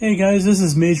Hey guys, this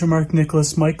is Major Mark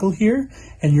Nicholas Michael here,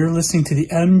 and you're listening to the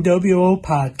MWO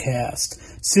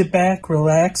Podcast. Sit back,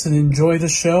 relax, and enjoy the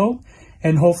show,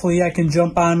 and hopefully I can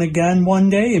jump on again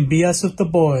one day and BS with the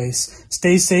boys.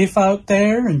 Stay safe out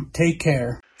there, and take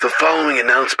care. The following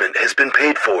announcement has been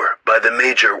paid for by the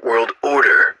Major World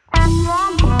Order.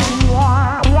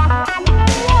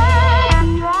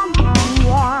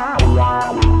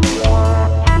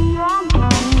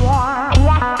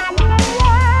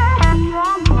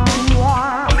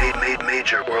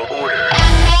 Major World Order.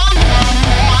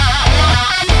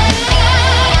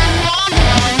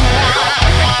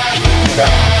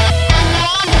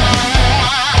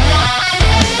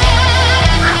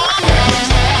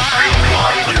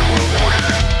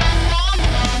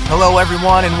 Hello,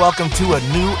 everyone, and welcome to a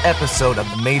new episode of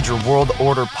the Major World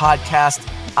Order podcast.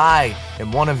 I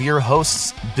am one of your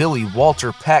hosts, Billy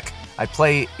Walter Peck. I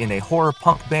play in a horror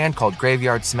punk band called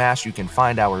Graveyard Smash. You can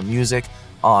find our music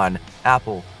on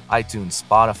Apple, iTunes,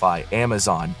 Spotify,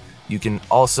 Amazon. You can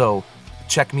also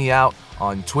check me out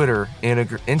on Twitter and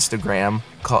Instagram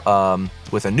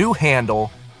with a new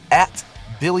handle at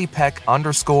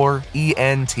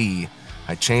BillyPeck_ENT.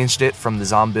 I changed it from the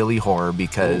Zombilly Horror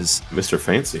because Mr.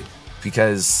 Fancy.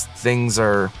 Because things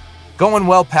are going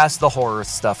well past the horror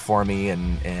stuff for me,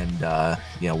 and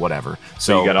whatever.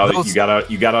 So you got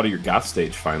out of your goth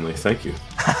stage finally. Thank you.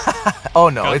 Oh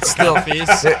no, it's still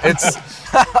it's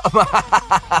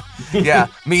yeah.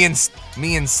 Me and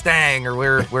Stang, or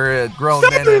we're grown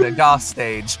men in a goth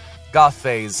phase,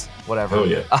 whatever. Oh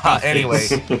yeah. Anyway,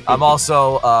 I'm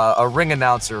also a ring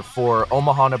announcer for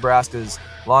Omaha, Nebraska's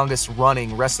longest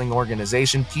running wrestling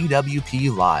organization,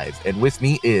 PWP Live, and with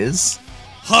me is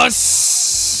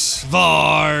Husvar,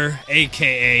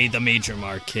 aka the Major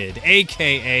Mark Kid,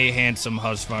 aka Handsome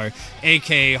Husvar,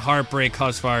 aka Heartbreak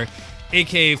Husvar,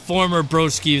 aka former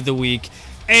Broski of the Week,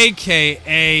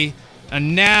 aka a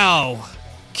now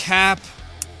Cap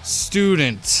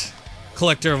student,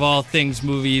 collector of all things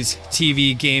movies,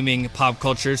 TV, gaming, pop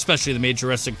culture, especially the Major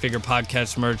Wrestling Figure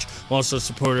Podcast merch. I'm also a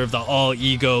supporter of the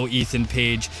all-ego Ethan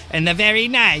Page and the very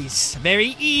nice,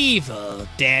 very evil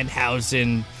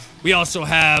Danhausen. We also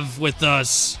have with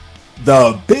us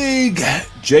the big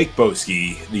Jake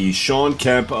Boski, the Sean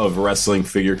Kemp of wrestling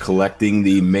figure collecting,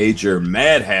 the Major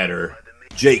Mad Hatter.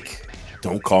 Jake,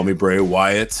 don't call me Bray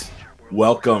Wyatt.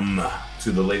 Welcome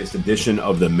to the latest edition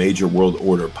of the Major World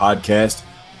Order podcast,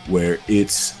 where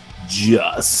it's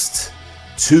just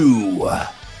too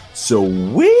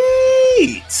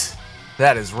sweet.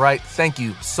 That is right. Thank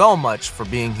you so much for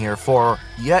being here for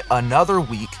yet another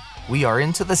week. We are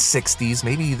into the 60s.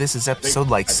 Maybe this is episode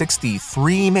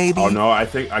 63, maybe? Oh, no, I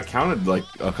think I counted like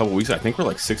a couple weeks. I think we're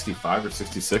like 65 or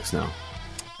 66 now.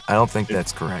 I don't think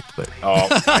that's correct, but... Oh,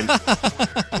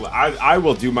 I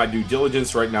will do my due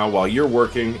diligence right now while you're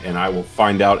working, and I will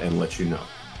find out and let you know.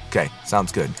 Okay,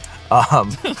 sounds good.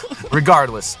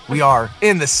 Regardless, we are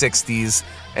in the 60s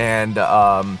and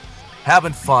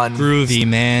having fun. Groovy,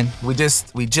 man. We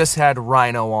just had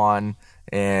Rhino on,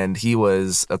 and he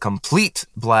was a complete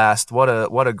blast. What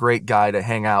a great guy to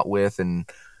hang out with, and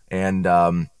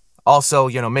also,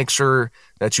 make sure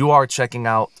that you are checking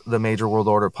out the Major World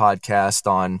Order podcast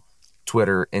on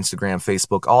Twitter, Instagram,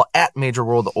 Facebook, all at Major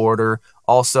World Order.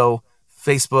 Also,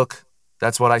 Facebook.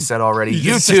 That's what I said already.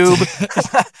 YouTube.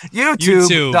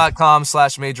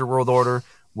 YouTube.com/Major World Order,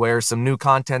 where some new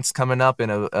content's coming up,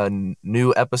 and a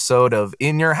new episode of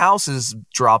In Your House is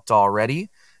dropped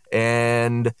already.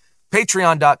 And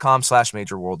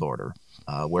Patreon.com/Major World Order,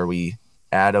 where we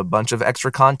add a bunch of extra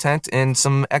content and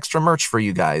some extra merch for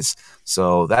you guys.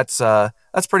 So that's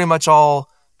pretty much all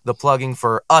the plugging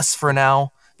for us for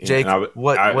now. Jake,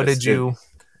 what did you...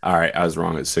 All right, I was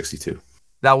wrong. It's 62.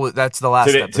 That's the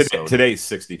last episode. Today's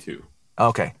 62.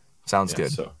 Okay, sounds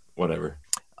good. So whatever.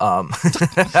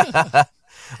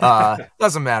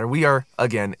 Doesn't matter. We are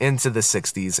again into the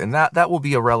 60s, and that will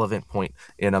be a relevant point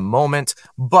in a moment.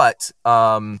 But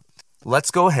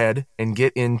let's go ahead and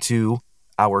get into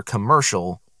our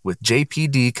commercial with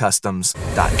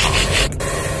JPDCustoms.com.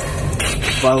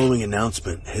 The following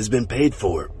announcement has been paid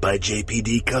for by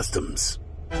JPD Customs.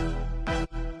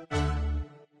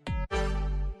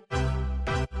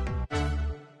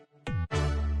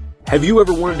 Have you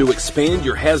ever wanted to expand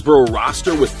your Hasbro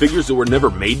roster with figures that were never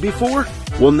made before?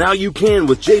 Well, now you can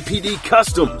with JPD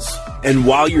Customs. And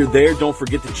while you're there, don't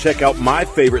forget to check out my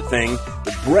favorite thing,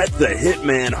 the Bret the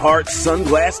Hitman Hart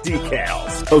sunglass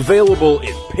decals. Available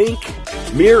in pink,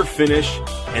 mirror finish,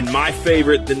 and my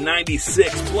favorite, the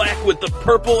 96 black with the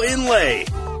purple inlay.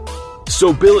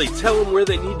 So Billy, tell them where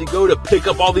they need to go to pick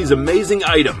up all these amazing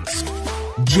items.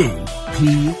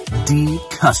 JPD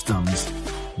Customs.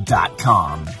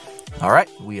 JPDcustomsMag.com. All right,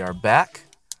 we are back.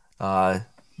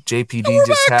 JPD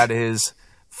just had his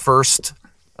first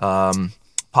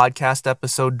podcast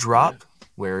episode drop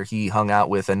where he hung out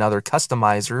with another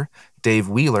customizer, Dave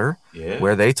Wheeler,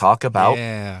 where they talk about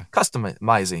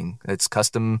customizing. It's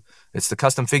the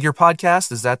Custom Figure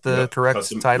Podcast. Is that the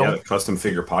correct title? Yeah, Custom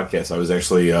Figure Podcast. I was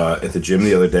actually at the gym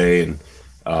the other day and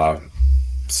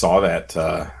saw that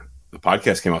the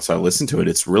podcast came out, so I listened to it.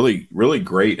 It's really, really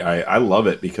great. I love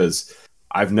it because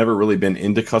I've never really been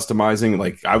into customizing.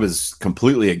 Like, I was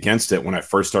completely against it when I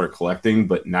first started collecting,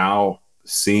 but now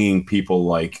seeing people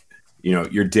like,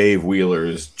 your Dave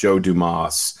Wheelers, Joe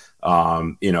Dumas,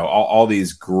 all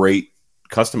these great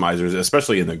customizers,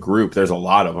 especially in the group. There's a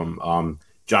lot of them.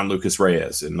 John Lucas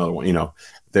Reyes, another one.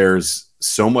 There's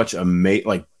so much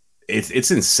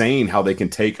it's insane how they can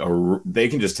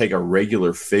just take a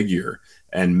regular figure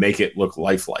and make it look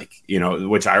lifelike,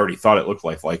 which I already thought it looked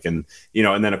lifelike. And,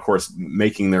 and then of course,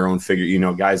 making their own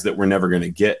figure, guys that we're never going to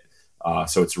get.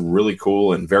 So it's really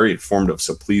cool and very informative.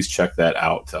 So please check that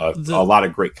out. A lot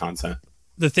of great content.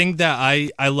 The thing that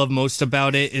I love most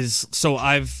about it is, so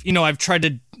I've tried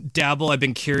to dabble. I've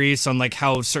been curious on like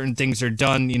how certain things are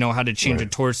done, how to change a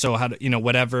torso, how to,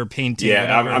 whatever, painting. Yeah,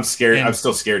 whatever. I'm scared. I'm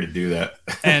still scared to do that.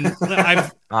 And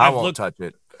I won't touch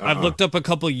it. I've looked up a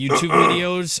couple of YouTube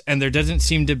videos, and there doesn't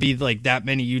seem to be like that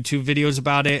many YouTube videos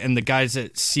about it. And the guys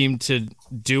that seem to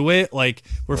do it, like,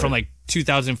 were from like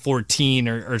 2014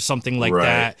 or something like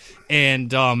that. And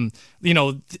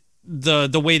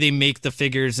the way they make the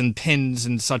figures and pins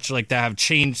and such like that have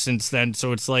changed since then.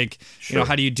 So it's like,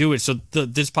 how do you do it? So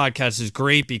this podcast is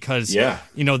great because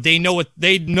they know what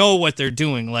they're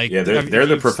doing. Like, they're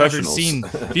the professionals.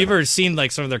 If you've ever seen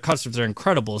like some of their customs, they're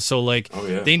incredible. So like,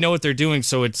 they know what they're doing.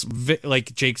 So it's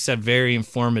like Jake said, very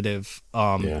informative.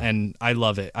 And I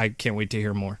love it. I can't wait to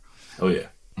hear more. Oh yeah.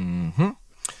 Mm-hmm.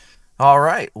 All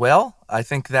right. Well, I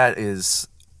think that is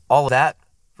all of that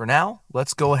for now.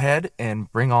 Let's go ahead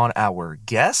and bring on our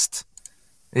guest.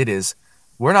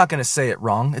 We're not going to say it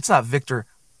wrong. It's not Victor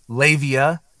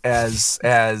Lavia as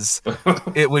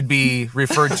it would be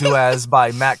referred to as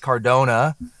by Matt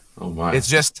Cardona. Oh my. It's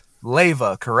just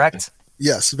Leva, correct?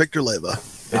 Yes, Victor Leva.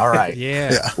 All right.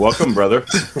 Yeah. Welcome, brother.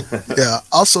 Yeah.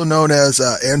 Also known as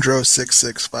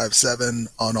Andro6657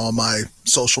 on all my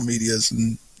social medias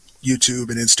and YouTube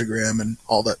and Instagram and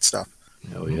all that stuff.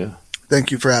 Hell yeah.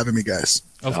 Thank you for having me, guys.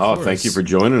 Of course. Thank you for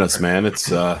joining us, man. It's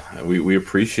we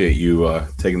appreciate you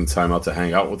taking the time out to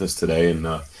hang out with us today and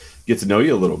get to know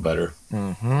you a little better.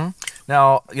 Mm-hmm.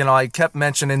 Now, I kept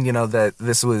mentioning, that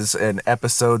this was an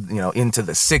episode, into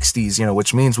the 60s,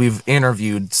 which means we've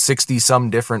interviewed 60 some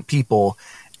different people,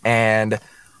 and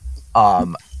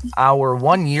our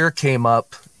 1 year came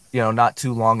up, not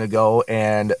too long ago,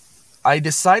 and I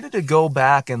decided to go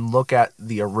back and look at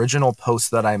the original post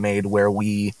that I made where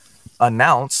we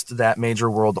announced that Major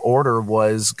World Order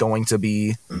was going to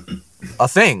be a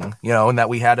thing, and that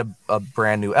we had a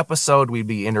brand new episode. We'd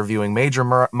be interviewing Major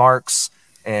Marks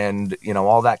and,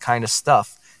 all that kind of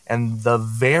stuff. And the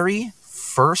very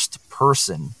first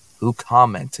person who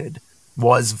commented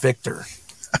was Victor.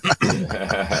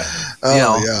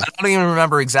 I don't even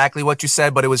remember exactly what you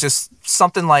said, but it was just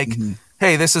something like,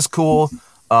 hey, this is cool.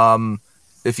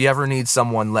 If you ever need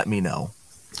someone, let me know.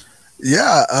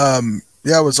 Yeah.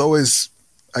 I was always,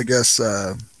 I guess,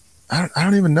 I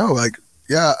don't even know. Like,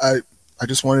 I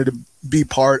just wanted to be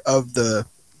part of the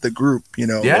group,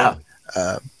 Yeah.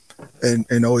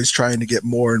 And always trying to get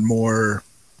more and more.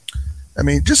 I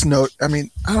mean, I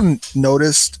don't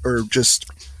notice or just,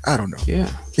 I don't know.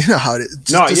 Yeah. You know how it is.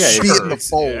 Be in the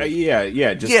fold.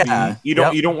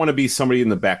 You don't want to be somebody in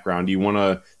the background. You want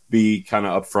to be kind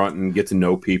of upfront and get to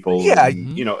know people. Yeah.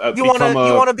 And, you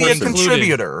want to be a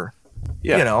contributor.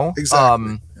 Yeah.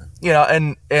 Exactly.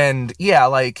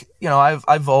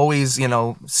 I've always,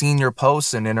 seen your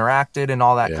posts and interacted and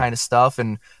all that kind of stuff.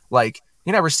 And like,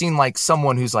 you never seen like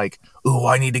someone who's like, ooh,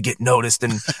 I need to get noticed.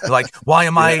 And like, why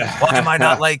am I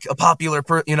not like a popular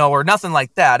or nothing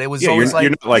like that. It was always you're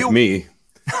not like me,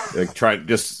 like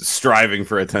just striving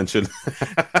for attention.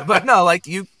 But no, like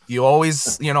you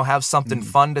always, have something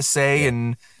fun to say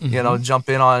and, jump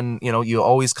in on, you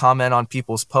always comment on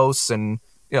people's posts and,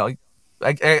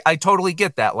 I totally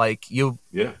get that. Like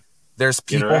there's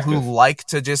people who like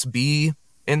to just be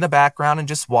in the background and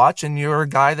just watch, and you're a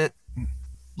guy that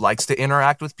likes to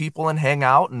interact with people and hang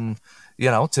out. And,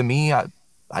 to me,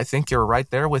 I think you're right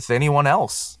there with anyone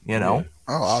else, Oh,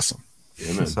 awesome.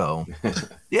 Yeah, so,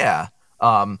 yeah.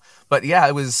 But yeah,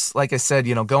 it was, like I said,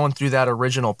 going through that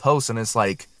original post, and it's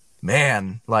like,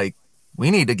 man, like we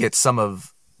need to get some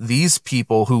of these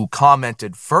people who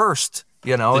commented first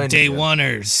you know, The and day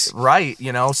oneers. right,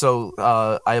 you know,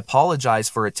 so I apologize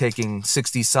for it taking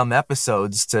 60 some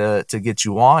episodes to get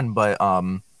you on, but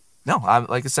no, I'm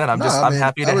like I said, I'm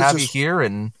happy to have you here,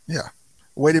 and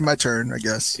waiting my turn, I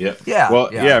guess. Yeah.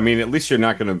 Well, yeah. I mean, at least you're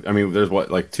not going to. I mean, there's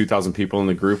what, like 2,000 people in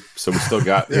the group, so we still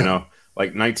got you know,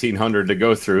 like 1,900 to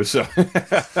go through. So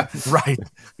right,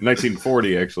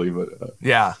 1940 actually, but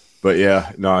yeah. But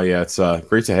it's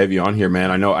great to have you on here,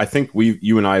 man. I think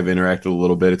you and I have interacted a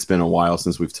little bit. It's been a while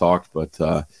since we've talked, but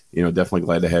you know, definitely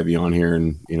glad to have you on here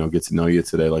and, you know, get to know you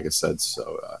today, like I said.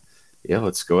 So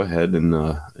let's go ahead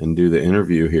and do the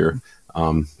interview here.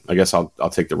 I guess I'll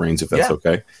take the reins if that's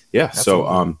okay. Yeah.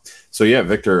 Absolutely. So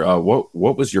Victor,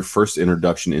 what was your first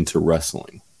introduction into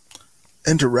wrestling?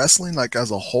 Into wrestling, like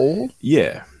as a whole?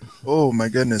 Yeah. Oh my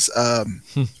goodness.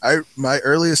 My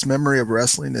earliest memory of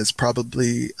wrestling is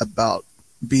probably about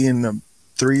being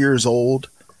 3 years old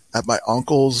at my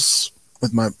uncle's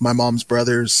with my mom's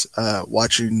brothers,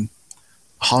 watching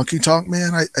Honky Tonk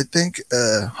Man. I think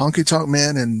Honky Tonk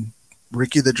Man and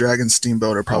Ricky the Dragon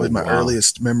Steamboat are probably my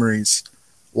earliest memories,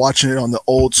 watching it on the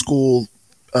old school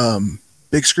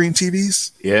big screen TVs.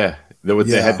 Yeah.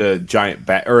 They had the giant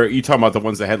bat, or are you talking about the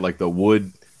ones that had like the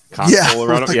wood console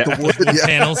around them? The wood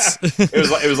panels.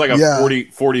 It was like a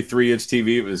 43 inch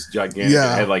TV. It was gigantic. It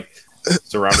had like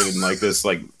surrounded in like this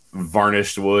like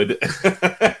varnished wood.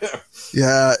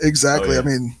 Yeah, exactly. Oh, yeah. I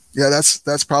mean,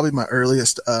 that's probably my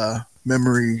earliest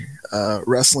memory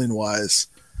wrestling wise.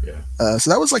 Yeah. So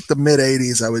that was like the mid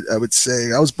 80s. I would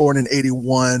say I was born in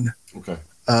 81. Okay.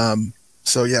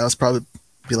 So yeah, it was probably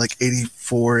be like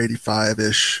 84, 85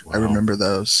 ish. Wow. I remember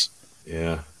those.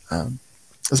 Yeah.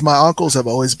 Because my uncles have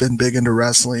always been big into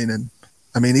wrestling, and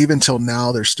I mean, even till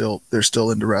now, they're still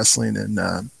into wrestling,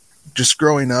 and just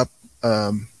growing up,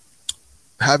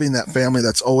 having that family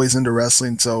that's always into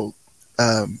wrestling. So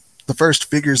the first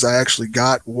figures I actually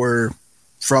got were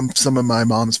from some of my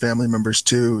mom's family members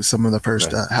too. Some of the first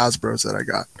Hasbros that I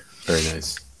got. Very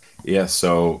nice. Yeah.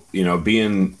 So, you know,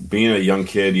 being a young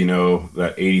kid, you know,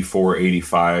 that 84,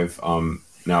 85,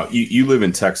 now you live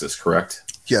in Texas, correct?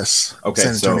 Yes. Okay.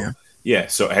 San Antonio.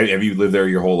 So have you lived there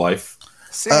your whole life?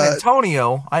 San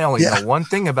Antonio? I only know one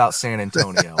thing about San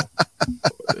Antonio.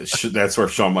 That's where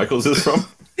Shawn Michaels is from?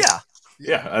 Yeah.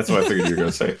 Yeah, that's what I figured you were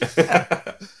going to say.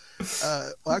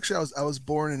 Well, actually, I was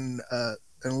born in a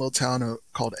little town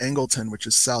called Angleton, which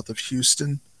is south of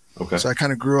Houston. Okay. So I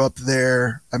kind of grew up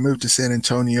there. I moved to San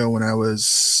Antonio when I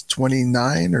was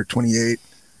 29 or 28.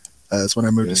 That's when I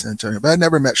moved to San Antonio. But I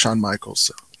never met Shawn Michaels.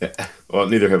 So. Yeah. Well,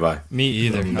 neither have I. Me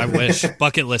either. I wish.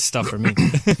 Bucket list stuff for me.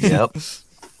 Yep.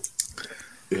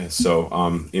 Yeah. So,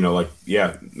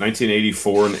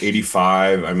 1984 and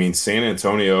 85. I mean, San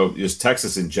Antonio, just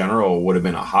Texas in general, would have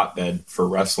been a hotbed for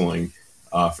wrestling,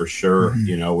 for sure. Mm-hmm.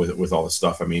 You know, with all the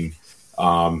stuff. I mean,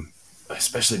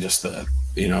 especially just the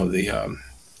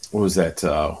what was that?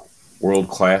 World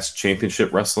Class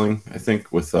Championship Wrestling, I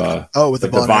think, with the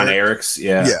Von Erichs.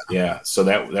 Yeah. So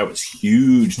that was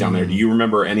huge down there. Do you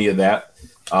remember any of that?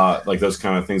 Like those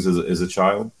kind of things as a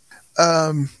child?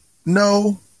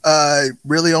 No, I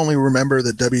really only remember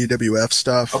the WWF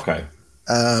stuff. Okay.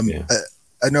 I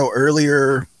know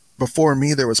earlier before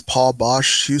me there was Paul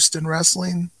Bosch Houston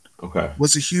Wrestling. Okay.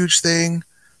 Was a huge thing.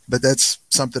 But that's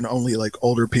something only like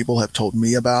older people have told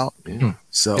me about. Yeah.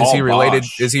 So is he related?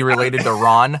 Bosch. Is he related to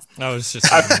Ron? I was just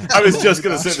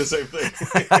going to say the same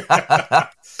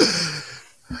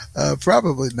thing.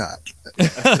 Probably not.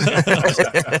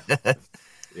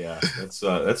 Yeah,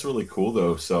 that's really cool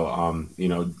though. So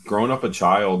growing up a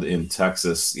child in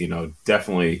Texas,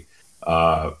 definitely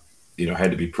had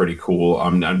to be pretty cool.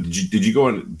 Did you go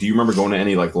in? Do you remember going to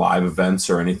any like live events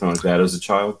or anything like that as a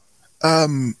child?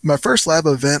 My first live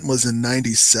event was in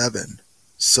 97.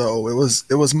 So it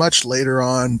was much later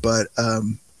on, but,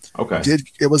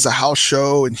 it was a house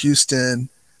show in Houston.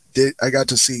 I got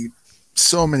to see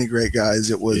so many great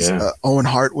guys. It was, Owen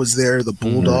Hart was there. The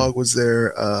Bulldog was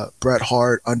there. Bret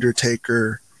Hart,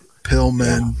 Undertaker,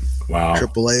 Pillman,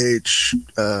 Triple H,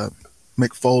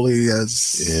 Mick Foley I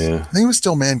think it was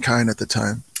still Mankind at the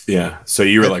time. Yeah. So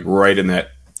you were like right in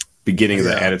that beginning of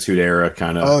the Attitude Era,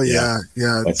 kind of. Oh yeah.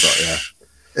 That's all,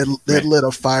 It lit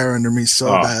a fire under me so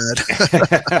bad.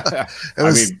 It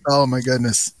was. Oh my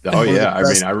goodness. Oh yeah.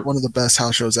 One of the best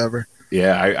house shows ever.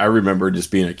 Yeah, I remember just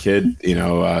being a kid,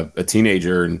 a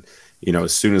teenager, and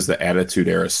as soon as the Attitude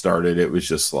Era started, it was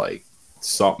just like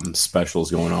something special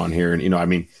is going on here,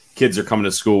 and kids are coming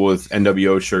to school with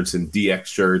NWO shirts and DX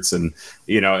shirts, and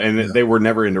they were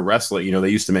never into wrestling. They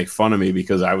used to make fun of me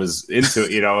because I was into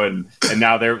it, and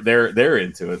now they're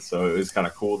into it. So it was kind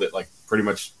of cool that like pretty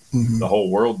much the whole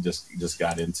world just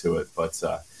got into it. But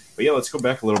But yeah, let's go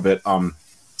back a little bit.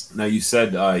 Now you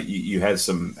said you had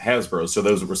some Hasbro, so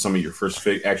those were some of your first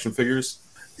action figures.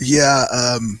 Yeah,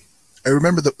 I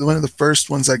remember one of the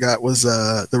first ones I got was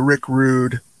the Rick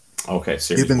Rude. Okay,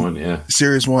 Series 1, yeah.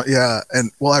 Series 1, yeah.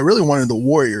 And, well, I really wanted the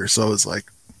Warrior, so I was like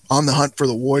on the hunt for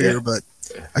the Warrior, but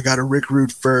I got a Rick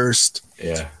Rude first.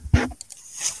 Yeah.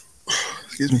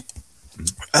 Excuse me.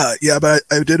 Yeah, but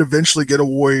I did eventually get a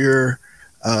Warrior.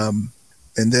 And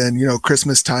then,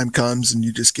 Christmas time comes and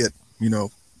you just get,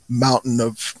 mountain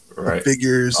of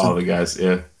figures. All the guys,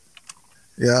 yeah.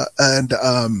 Yeah, and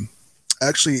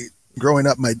actually, growing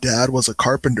up, my dad was a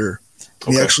carpenter.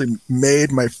 Okay. He actually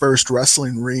made my first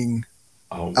wrestling ring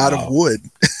out of wood.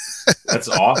 That's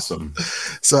awesome.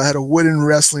 So I had a wooden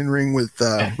wrestling ring with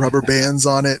rubber bands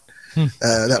on it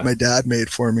that my dad made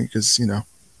for me because,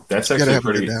 that's actually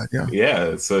pretty. Dad,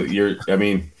 yeah. So you're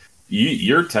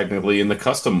technically in the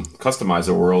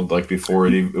customizer world, like before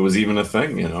it was even a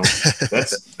thing.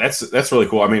 That's really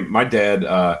cool. I mean, my dad.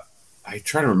 I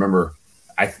try to remember.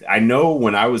 I know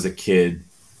when I was a kid,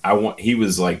 he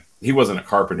wasn't a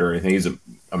carpenter or anything. He's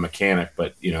a mechanic,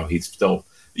 but he'd still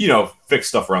fix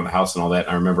stuff around the house and all that.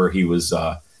 And I remember he was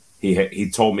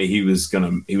he told me he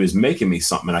was making me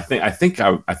something. And I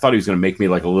thought he was gonna make me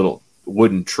like a little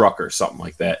wooden truck or something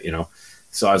like that.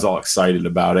 So I was all excited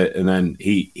about it. And then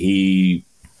he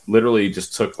literally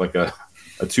just took like a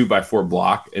 2x4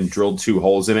 block and drilled 2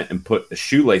 holes in it and put a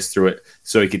shoelace through it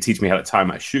so he could teach me how to tie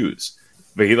my shoes.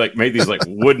 But he made these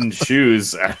wooden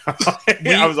shoes.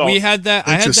 We had that.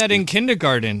 I had that in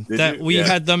kindergarten. We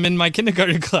had them in my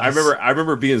kindergarten class. I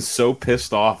remember being so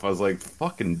pissed off. I was like,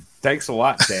 "Fucking thanks a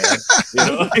lot, Dad."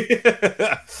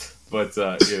 But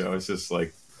it's just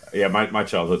like, yeah, my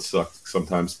childhood sucked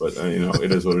sometimes. But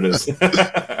it is what it is.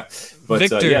 But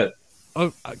Victor,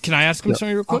 can I ask him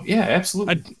something real quick? Yeah,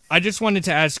 absolutely. I just wanted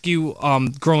to ask you,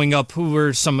 growing up, who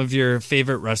were some of your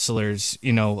favorite wrestlers?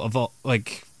 Of all,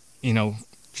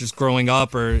 just growing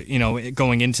up or,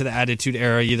 going into the Attitude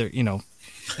Era, either,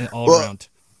 all around.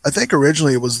 I think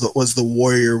originally it was the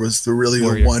Warrior was the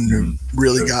one who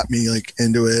really got me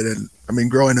into it. And I mean,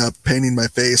 growing up painting my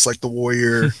face like the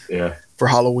Warrior for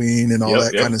Halloween and all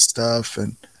that kind of stuff.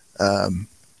 And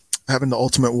having the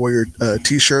Ultimate Warrior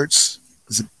t-shirts.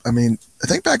 I mean, I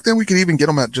think back then we could even get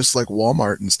them at just like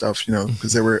Walmart and stuff,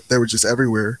 because they were just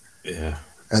everywhere. Yeah.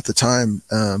 At the time,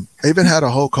 I even had a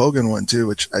Hulk Hogan one too,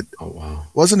 which I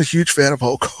wasn't a huge fan of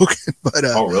Hulk Hogan, but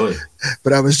really?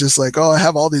 But I was just like, I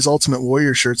have all these Ultimate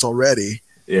Warrior shirts already.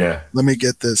 Yeah, let me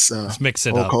get this Let's mix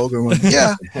it Hulk up. Hogan one.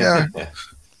 Yeah.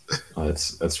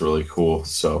 That's really cool.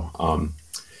 So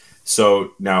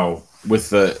now with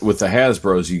the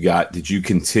Hasbros you got, did you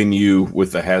continue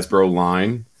with the Hasbro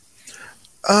line?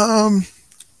 I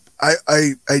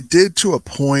did to a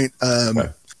point.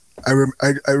 Okay. I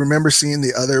remember seeing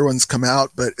the other ones come out,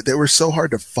 but they were so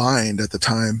hard to find at the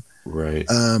time. Right.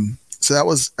 So that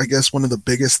was, I guess, one of the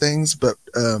biggest things. But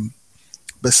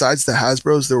besides the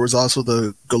Hasbros, there was also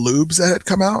the Galoobs that had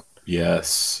come out.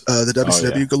 Yes. The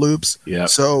WCW Galoobs. Yeah.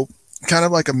 So kind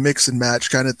of like a mix and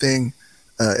match kind of thing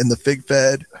in the Fig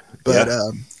Fed. But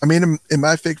I mean, in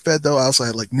my Fig Fed though, I also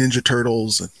had like Ninja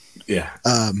Turtles. And,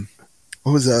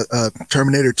 what was that?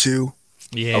 Terminator 2.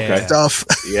 Yeah. Stuff.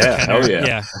 Yeah. Oh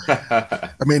yeah.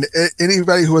 I mean,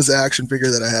 anybody who was an action figure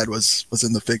that I had was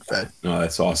in the Fig Fed. No,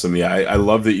 that's awesome. Yeah, I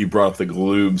love that you brought up the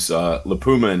Galoobs. La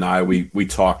Puma and I, we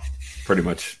talk pretty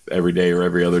much every day or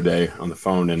every other day on the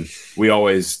phone, and we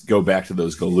always go back to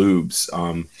those Galoobs.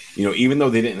 Even though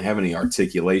they didn't have any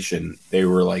articulation, they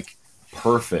were like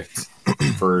perfect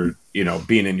for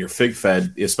being in your Fig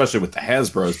Fed, especially with the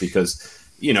Hasbros, because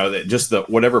just the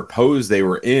whatever pose they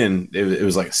were in, it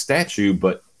was like a statue,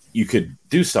 but you could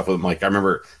do stuff with them. Like I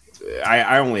remember,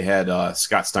 I only had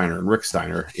Scott Steiner and Rick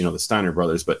Steiner, the Steiner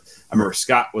brothers, but I remember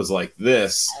Scott was like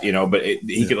this, but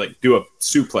he could like do a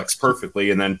suplex perfectly,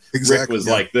 and then Rick was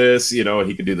like this, and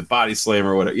he could do the body slam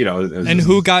or whatever, And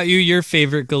who got you your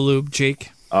favorite Galoob, Jake?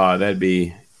 That'd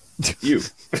be you.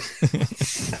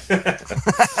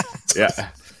 Yeah.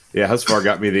 Yeah, Husvar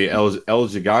got me the El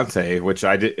Gigante, which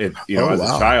I did. As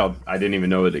a child, I didn't even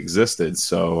know it existed.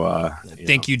 So,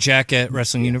 thank you, Jack at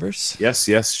Wrestling Universe.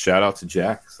 Yes. Shout out to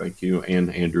Jack. Thank you, and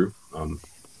Andrew.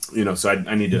 So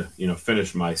I need to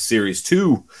finish my Series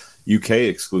 2 UK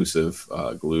exclusive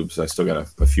Galoobs. I still got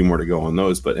a few more to go on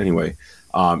those, but anyway,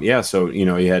 So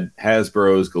you had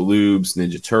Hasbro's, Galoobs,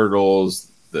 Ninja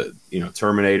Turtles, the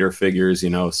Terminator figures.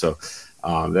 So.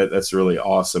 That's really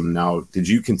awesome. Now, did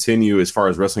you continue, as far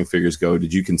as wrestling figures go,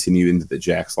 did you continue into the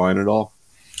Jakks line at all?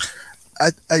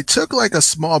 I took like a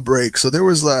small break. So there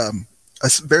was a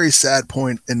very sad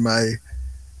point in my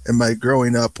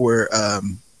growing up where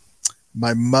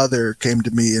my mother came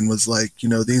to me and was like,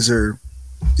 these are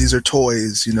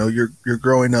toys, you're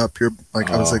growing up. You're like,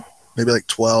 I was like, maybe like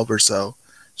 12 or so.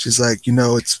 She's like,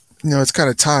 it's kind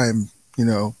of time,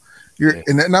 and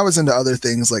I was into other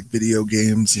things like video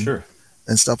games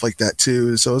and stuff like that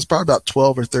too. So it was probably about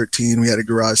 12 or 13. We had a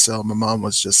garage sale. My mom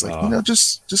was just like,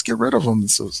 just get rid of them.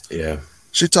 So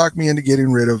she talked me into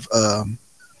getting rid of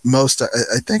most.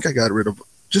 I think I got rid of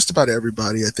just about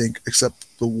everybody, I think, except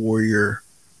the Warrior,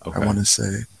 I want to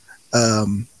say.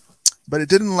 But it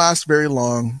didn't last very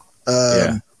long.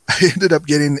 I ended up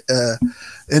getting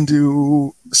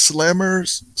into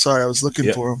Slammers. Sorry, I was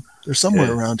looking for them. They're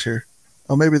somewhere around here.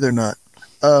 Oh, maybe they're not.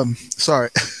 Sorry.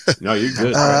 No, you're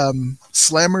good.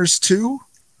 Slammers 2.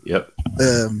 Yep.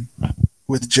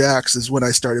 With Jax is when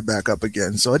I started back up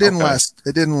again. So it didn't last.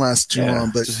 It didn't last too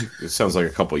long, but it sounds like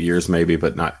a couple of years maybe,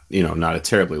 but not a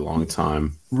terribly long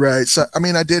time. Right. So I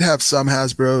mean, I did have some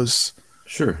Hasbros.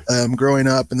 Sure. Growing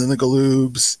up, and then the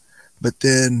Galoobs, but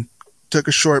then took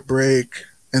a short break.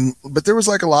 But there was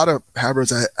like a lot of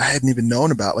Hasbros I hadn't even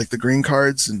known about, like the green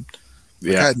cards, and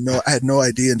I had no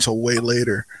idea until way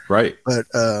later. Right. But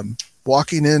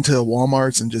walking into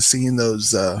Walmart's and just seeing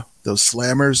those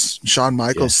Slammers, Shawn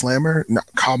Michaels Slammer, no,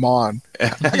 come on, I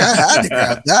had to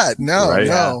grab that.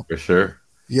 No, for sure.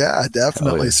 Yeah,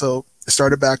 definitely. So I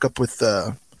started back up with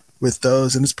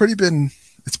those, and it's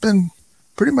been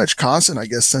pretty much constant, I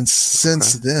guess,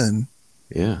 since then.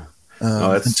 Yeah.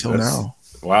 Until now.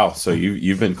 Wow. So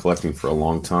you've been collecting for a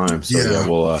long time.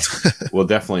 So we'll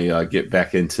definitely get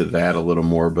back into that a little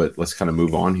more, but let's kind of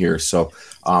move on here. So,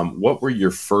 what was your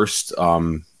first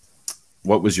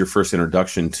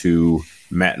introduction to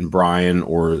Matt and Brian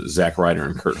or Zack Ryder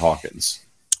and Kurt Hawkins?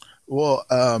 Well,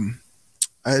 I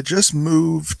had just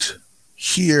moved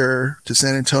here to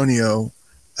San Antonio,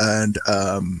 and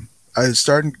I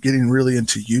started getting really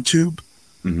into YouTube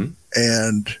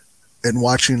and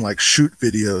watching like shoot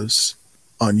videos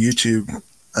on YouTube,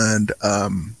 and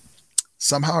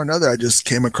somehow or another I just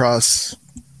came across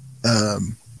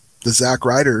the Zack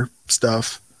Ryder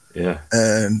stuff. Yeah.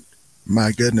 And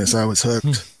my goodness, I was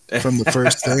hooked from the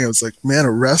first thing. I was like, man,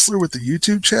 a wrestler with a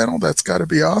YouTube channel? That's got to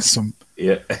be awesome.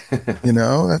 Yeah.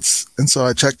 And so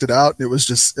I checked it out. It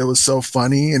was so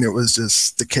funny, and it was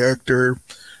just the character.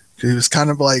 He was kind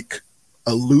of like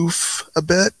aloof a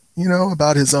bit,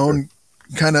 about his own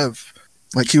kind of,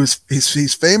 like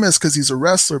he's famous because he's a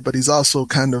wrestler, but he's also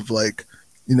kind of like,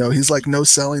 he's like no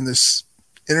selling this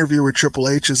interview with Triple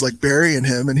H is like burying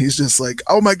him, and he's just like,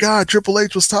 oh my God, Triple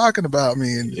H was talking about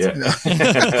me. And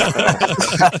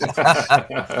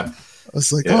I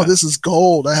was like, oh, this is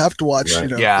gold. I have to watch. Right.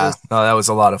 No, that was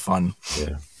a lot of fun.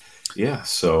 Yeah.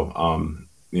 So,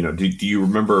 do you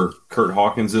remember Kurt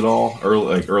Hawkins at all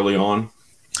early on?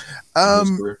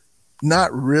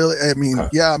 Not really. I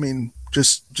mean,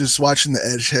 just watching the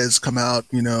Edgeheads come out,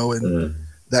 and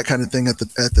that kind of thing at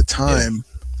the time.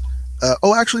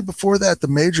 Actually, before that, the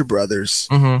Major Brothers.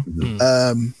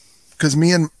 Because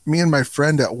me and my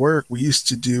friend at work, we used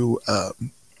to do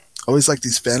always like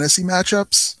these fantasy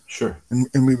matchups. Sure. And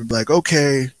we would be like,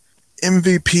 okay,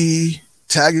 MVP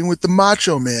tagging with the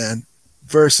Macho Man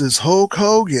versus Hulk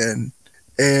Hogan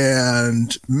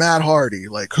and Matt Hardy.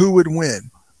 Like, who would win?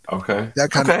 Okay.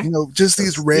 That kind of, just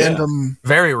these random.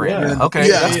 Very random. Yeah. Okay.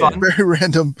 Yeah, that's fun. Very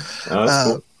random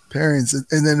cool. pairings.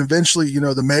 And then eventually,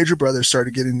 the Major Brothers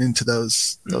started getting into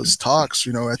those talks,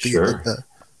 at the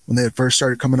when they had first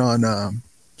started coming on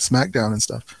SmackDown and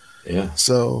stuff. Yeah.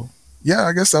 So,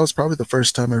 I guess that was probably the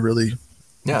first time I really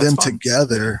them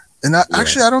together. And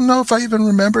actually, I don't know if I even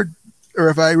remembered or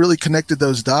if I really connected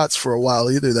those dots for a while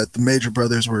either, that the Major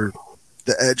Brothers were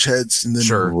the Edgeheads and then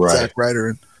Zack Ryder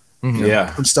and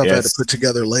some stuff I had to put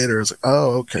together later. I was like,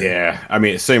 oh, okay. Yeah. I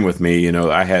mean, same with me.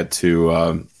 I had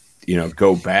to,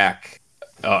 go back,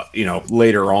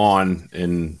 later on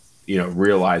and,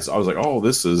 realize I was like, oh,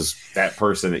 this is that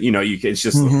person. It's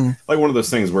just like one of those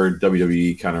things where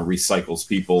WWE kind of recycles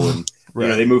people and,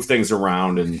 they move things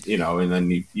around and, and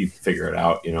then you figure it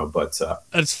out, but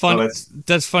that's fun.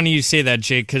 That's funny you say that,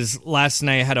 Jake, because last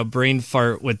night I had a brain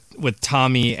fart with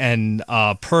Tommy and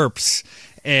Perps.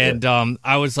 And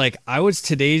I was like, I was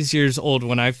today's years old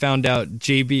when I found out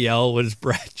JBL was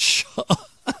Bradshaw.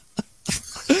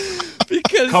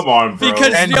 Because, come on, bro.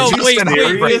 Because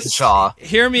wait, Bradshaw.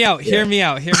 Hear me out.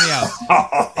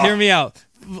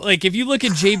 Like, if you look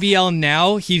at JBL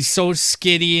now, he's so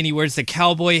skitty and he wears the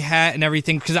cowboy hat and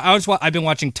everything. Because I've been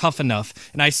watching Tough Enough,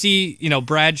 and I see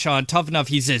Bradshaw on Tough Enough.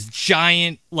 He's this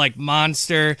giant like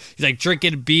monster. He's like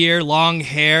drinking beer, long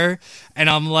hair, and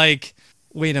I'm like,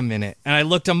 wait a minute. And I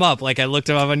looked him up. Like, I looked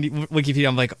him up on Wikipedia.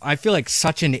 I'm like, I feel like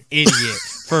such an idiot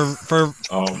for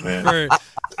oh man, for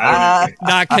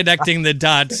not connecting the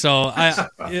dots. So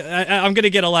I'm gonna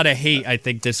get a lot of hate, I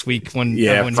think, this week when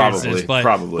everyone hears this. But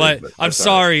I'm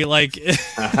sorry. Like,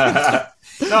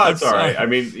 no, it's all right. I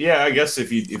mean, yeah, I guess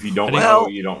if you don't know,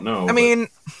 you don't know. I mean,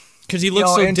 because he looks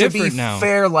so different to be now.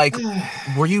 Fair, like,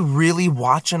 were you really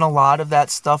watching a lot of that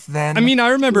stuff then? I mean,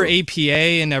 I remember APA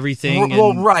and everything.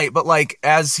 Well, right, but like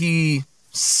as he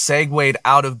segued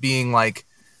out of being like,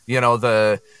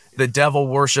 the devil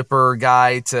worshiper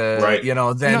guy to,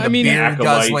 then the beard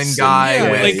guzzling guy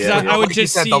I would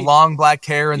just see the long black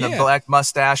hair and the black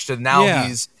mustache to now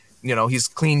he's. He's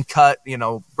clean cut,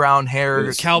 brown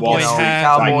hair, cowboy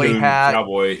hat,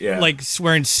 like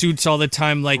wearing suits all the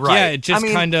time. Like, it just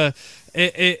kind of,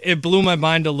 it blew my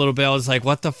mind a little bit. I was like,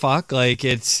 what the fuck? Like,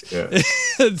 it's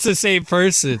the same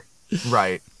person.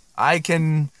 Right. I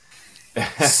can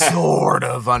sort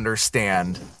of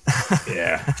understand.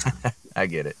 Yeah. I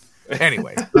get it.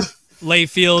 Anyway.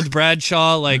 Layfield,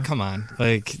 Bradshaw, like, come on.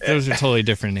 Like, those are totally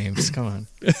different names. Come on.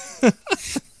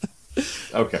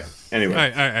 Okay. Anyway, all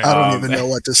right. I don't even know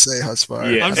what to say,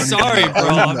 Husvar. Yeah. I'm sorry,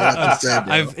 bro.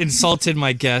 I've insulted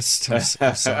my guest. I'm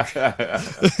sorry.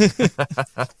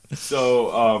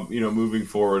 So, moving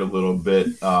forward a little bit,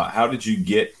 how did you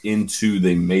get into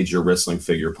the Major Wrestling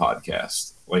Figure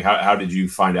podcast? Like, how did you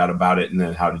find out about it, and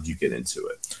then how did you get into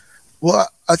it? Well,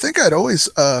 I think I'd always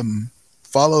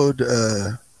followed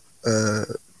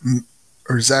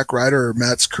Zack Ryder or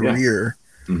Matt's career.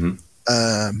 Yeah.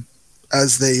 Mm-hmm.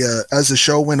 As the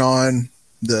show went on,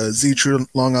 the Z True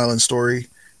Long Island story,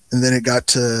 and then it got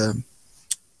to,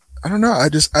 I don't know.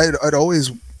 I'd always,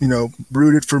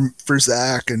 rooted for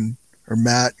Zach or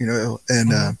Matt,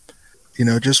 and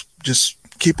just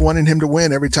keep wanting him to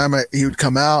win every time he would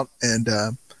come out. And he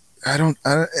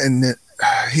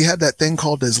had that thing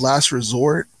called his Last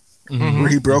Resort, where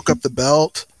he broke up the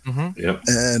belt. Mm-hmm. Yep.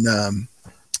 And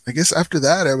I guess after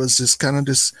that, I was just kind of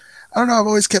I don't know. I've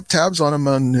always kept tabs on him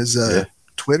on his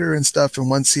Twitter and stuff. And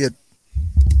once the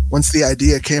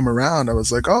idea came around, I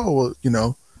was like, oh, well,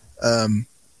 a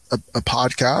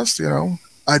podcast,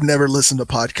 I'd never listened to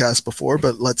podcasts before,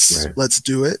 but let's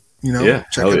do it,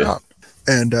 check it out.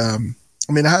 And, I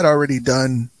had already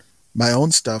done my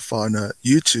own stuff on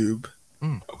YouTube.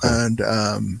 Okay. And,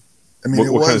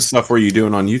 what kind of stuff were you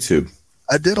doing on YouTube?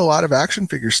 I did a lot of action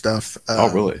figure stuff.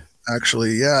 Oh, really?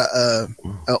 Actually, yeah. A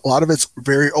lot of it's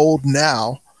very old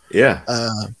now. Yeah.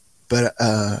 But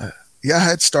I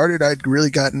had started, I'd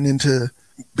really gotten into,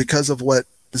 because of what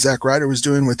Zack Ryder was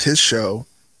doing with his show,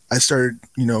 I started,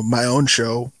 my own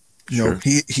show.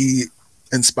 He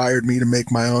inspired me to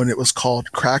make my own. It was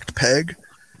called Cracked Peg.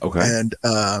 Okay. And,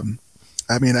 I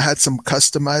had some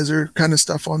customizer kind of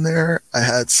stuff on there. I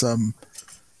had some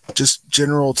just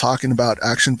general talking about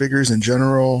action figures in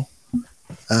general.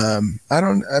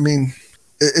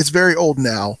 It's very old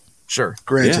now. Sure.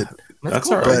 Granted. Yeah, that's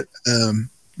cool. But, it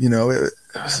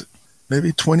was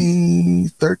maybe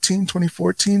 2013,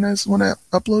 2014 is when I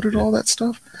uploaded all that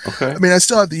stuff. Okay. I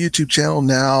still have the YouTube channel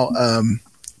now.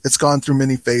 It's gone through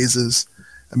many phases.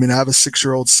 I have a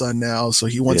 6-year-old son now, so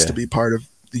he wants to be part of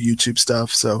the YouTube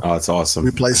stuff. So that's awesome.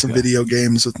 We play some video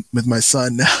games with my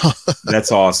son now.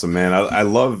 That's awesome, man. I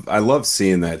love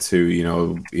seeing that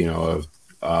too.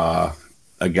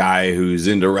 A guy who's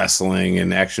into wrestling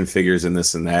and action figures and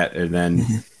this and that, and then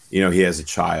he has a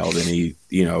child, and he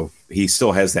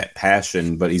still has that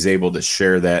passion, but he's able to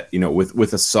share that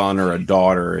with a son or a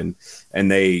daughter, and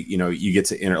they you get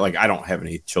to like, I don't have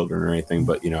any children or anything,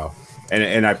 but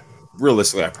and I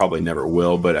realistically I probably never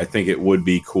will, but I think it would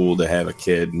be cool to have a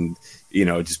kid and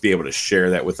just be able to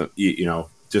share that with them,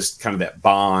 just kind of that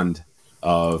bond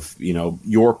of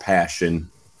your passion,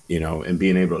 and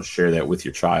being able to share that with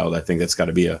your child. I think that's got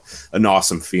to be an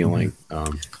awesome feeling,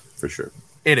 for sure.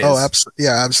 It is. Oh,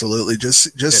 absolutely.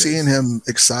 Just seeing him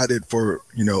excited for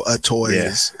a toy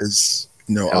is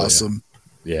awesome.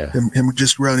 Yeah. Him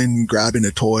just running and grabbing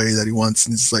a toy that he wants,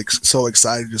 and he's like so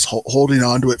excited, just holding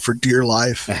on to it for dear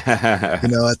life, at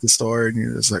the store, and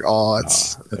you're just like,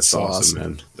 that's so awesome,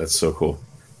 man. That's so cool.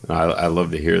 I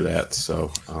love to hear that.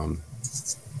 So,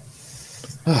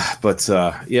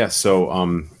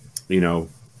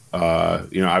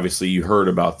 obviously you heard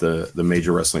about the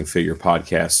Major Wrestling Figure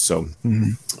podcast. So,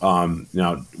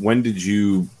 now when did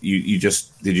you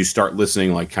start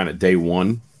listening, like kind of day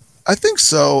one? I think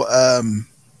so.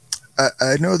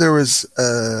 I know there was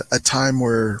a time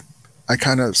where I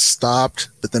kind of stopped,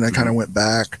 but then I kind of went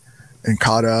back and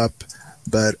caught up.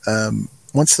 But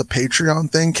once the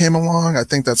Patreon thing came along, I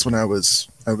think that's when I was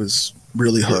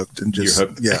really hooked and just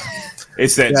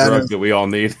It's that drug that we all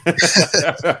need.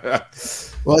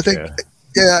 Well, I think,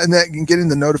 and that getting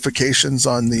the notifications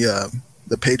on the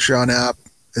Patreon app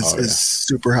is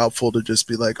super helpful to just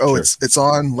be like, it's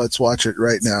on. Let's watch it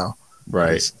right now.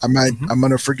 Right. I'm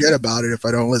going to forget about it if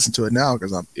I don't listen to it now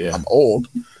because I'm old.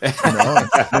 I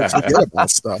forget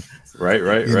about stuff.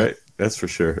 Right. That's for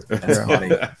sure. That's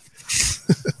funny.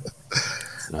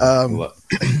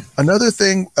 Another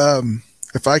thing,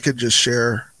 if I could just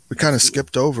share, we kind of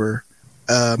skipped over.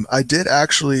 I did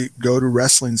actually go to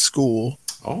wrestling school.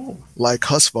 Oh, like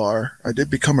Husvar. I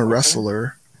did become a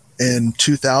wrestler in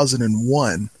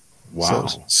 2001. Wow,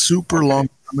 so super long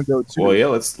time ago too. Well, yeah,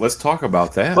 let's talk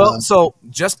about that. Well, so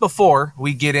just before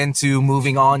we get into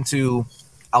moving on to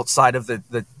outside of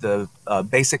the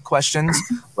basic questions,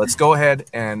 let's go ahead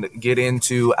and get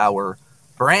into our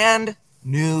brand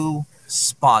new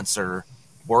sponsor,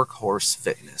 Workhorse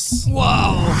Fitness.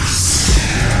 Wow.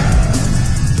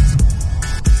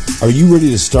 Are you ready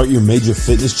to start your major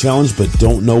fitness challenge but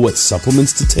don't know what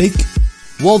supplements to take?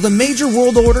 Well, the Major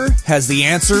World Order has the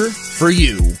answer for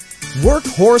you.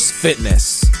 Workhorse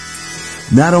Fitness.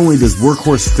 Not only does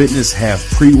Workhorse Fitness have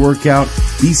pre-workout,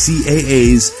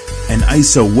 BCAAs, and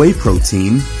ISO whey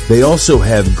protein, they also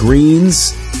have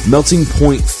greens, melting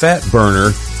point fat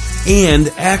burner, and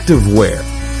activewear,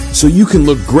 so you can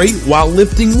look great while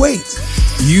lifting weight.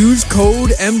 Use code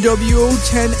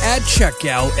MWO10 at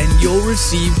checkout and you'll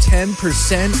receive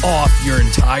 10% off your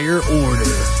entire order.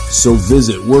 So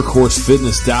visit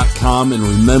workhorsefitness.com and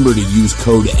remember to use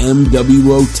code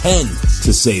MWO10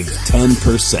 to save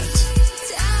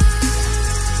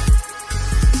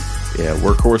 10%. Yeah,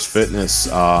 Workhorse Fitness,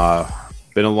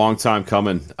 been a long time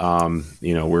coming.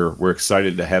 We're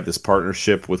excited to have this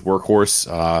partnership with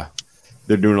Workhorse.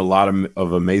 They're doing a lot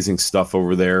of amazing stuff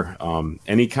over there.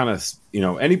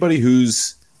 Anybody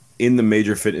who's in the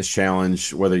Major Fitness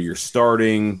Challenge, whether you're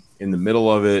starting, in the middle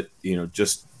of it,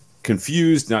 just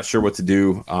confused, not sure what to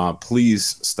do,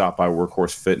 please stop by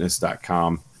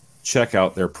workhorsefitness.com. Check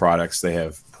out their products. They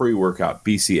have pre-workout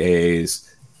BCAAs,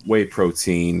 whey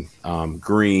protein,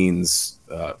 greens,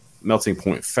 melting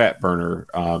point fat burner,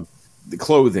 the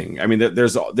clothing. I mean,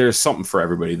 there's something for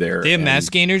everybody there. They have mass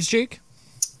gainers, Jake?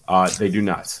 They do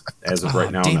not, as of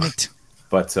right now. Damn no. it.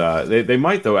 But they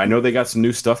might, though. I know they got some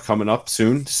new stuff coming up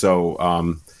soon. So,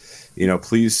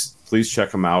 please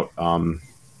check them out.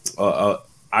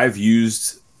 I've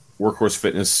used Workhorse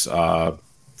Fitness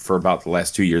for about the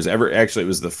last 2 years. Actually, it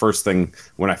was the first thing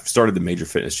when I started the Major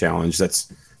Fitness Challenge.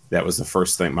 That was the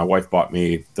first thing. My wife bought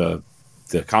me the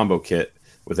combo kit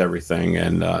with everything,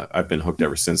 and I've been hooked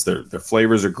ever since. Their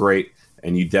flavors are great,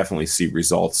 and you definitely see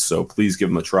results. So please give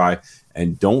them a try.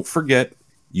 And don't forget,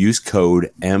 use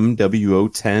code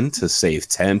MWO10 to save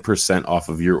 10% off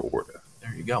of your order.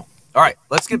 There you go. All right,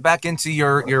 let's get back into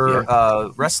your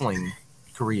wrestling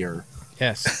career.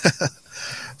 Yes.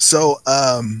 So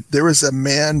there was a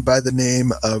man by the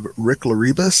name of Rick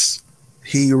Laribus.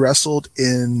 He wrestled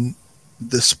in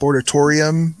the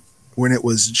Sportatorium when it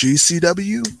was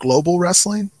GCW, Global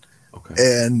Wrestling,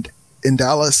 and in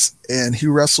Dallas. And he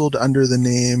wrestled under the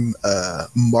name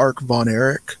Mark Von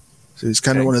Erich. So he's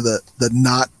kind of one of the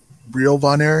not real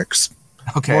Von Erichs,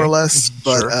 more or less.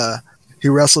 But he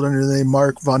wrestled under the name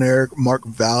Mark Von Erich, Mark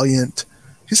Valiant.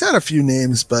 He's had a few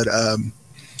names, but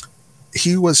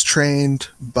he was trained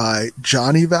by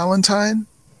Johnny Valentine.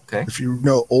 Okay. If you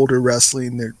know older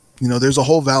wrestling, there's a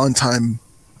whole Valentine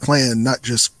clan, not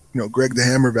just Greg the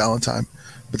Hammer Valentine,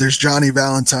 but there's Johnny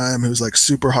Valentine, who's like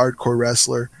super hardcore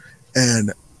wrestler,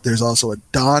 and there's also a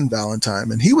Don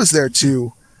Valentine, and he was there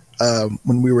too.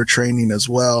 When we were training as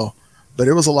well, but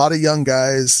it was a lot of young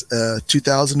guys.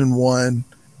 2001,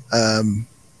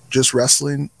 just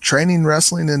training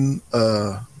wrestling in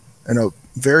a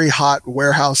very hot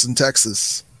warehouse in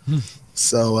Texas.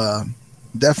 So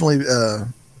definitely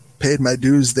paid my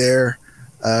dues there.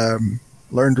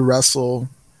 Learned to wrestle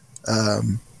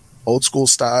old school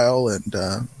style,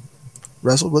 and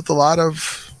wrestled with a lot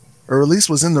of, or at least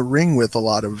was in the ring with a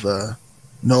lot of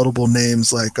notable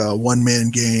names like One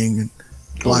Man Gang and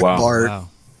Black Bart. Wow.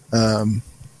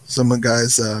 Some of the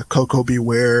guys, Coco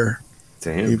Beware.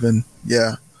 Damn. Even.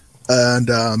 Yeah.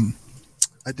 And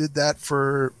I did that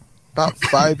for about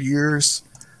 5 years.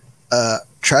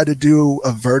 Tried to do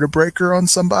a vertebraker on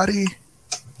somebody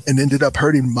and ended up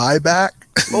hurting my back.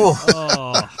 Oh.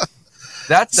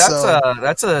 That's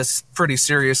a pretty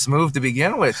serious move to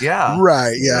begin with. Yeah.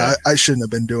 Right. Yeah. I shouldn't have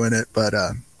been doing it, but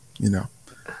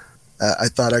I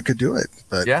thought I could do it,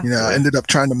 but I ended up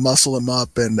trying to muscle him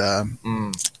up, and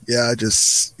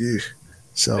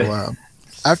So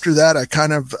after that, I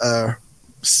kind of, I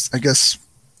guess,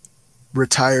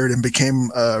 retired and became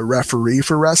a referee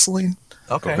for wrestling.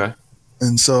 Okay.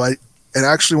 And so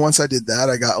actually once I did that,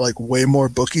 I got like way more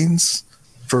bookings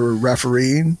for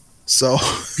refereeing. So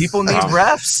people need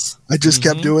refs. I just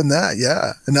kept doing that.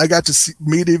 Yeah. And I got to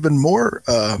meet even more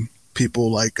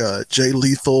people like Jay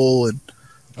Lethal and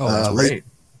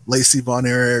Lacey Von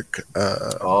Erich.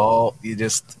 You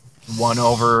just won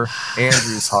over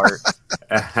Andrew's heart.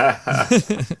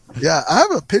 Yeah, I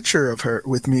have a picture of her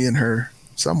with me and her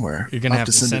somewhere. You're going to have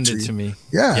to send it to me.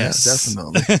 Yeah, yes.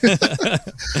 Definitely.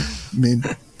 I mean,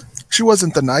 she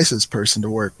wasn't the nicest person to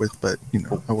work with, but,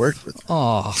 I worked with her.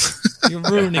 Oh, you're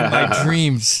ruining my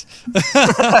dreams.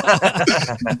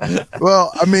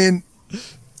 Well, I mean,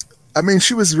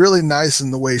 she was really nice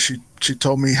in the way she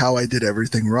told me how I did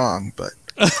everything wrong, but.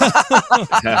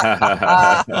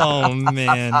 Oh,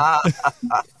 man.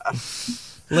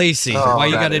 Lacey, why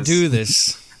you got to do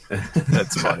this?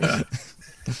 That's funny.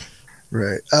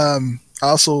 Right. I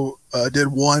also did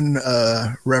one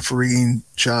refereeing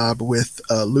job with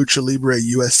Lucha Libre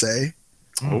USA.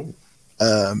 Oh.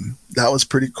 That was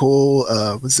pretty cool.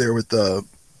 Was there with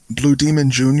Blue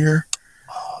Demon Jr.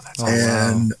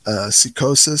 And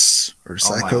Psychosis or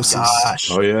Psychosis.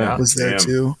 Oh yeah, was there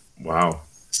too. Wow.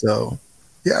 So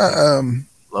yeah,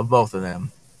 love both of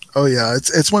them. Oh yeah,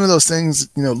 it's one of those things.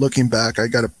 Looking back, I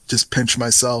got to just pinch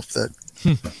myself that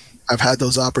I've had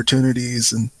those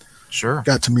opportunities and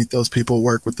got to meet those people,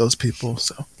 work with those people.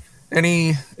 So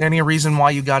any reason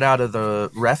why you got out of the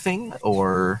reffing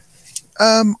or?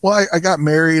 Well, I got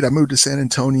married. I moved to San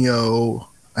Antonio.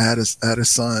 I had a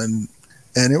son,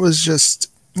 and it was just,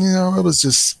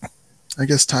 I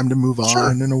guess time to move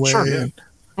on in a way. Sure, yeah. And,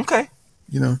 okay.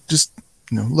 Just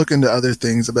look into other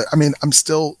things. But I mean,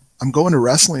 I'm going to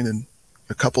wrestling in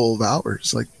a couple of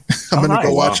hours. Like I'm going to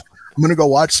go watch. I'm going to go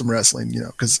watch some wrestling.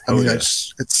 Because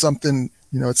it's something.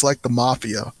 It's like the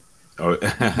mafia. Oh,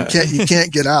 you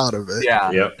can't get out of it.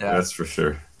 Yeah. Yep. Yeah. That's for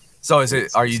sure. So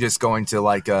are you just going to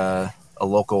like a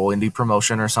local indie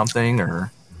promotion or something,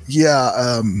 or?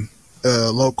 Yeah,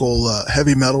 local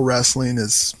heavy metal wrestling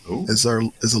is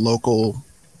a local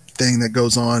thing that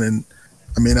goes on, and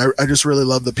I mean I just really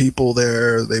love the people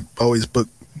there. They always book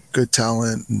good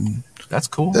talent, and that's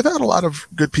cool. They've had a lot of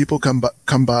good people come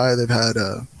by. They've had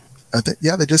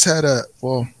they just had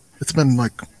it's been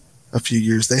like a few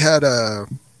years. They had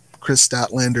Chris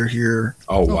Statlander here.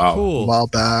 Oh wow, cool. A while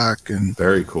back, and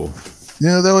very cool. They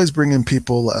always bring in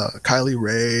people, Kylie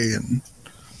Ray, and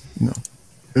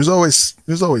there's always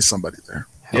somebody there.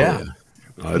 Yeah,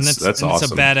 that's awesome.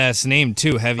 It's a badass name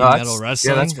too, heavy metal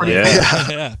wrestling. Yeah, that's pretty.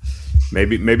 Yeah.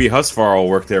 Maybe Husvar will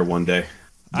work there one day.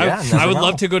 I would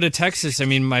love to go to Texas. I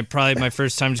mean, my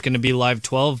first time is going to be Live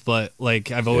 12, but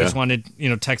like I've always wanted.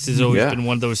 Texas has always been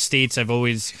one of those states. I've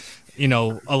always, a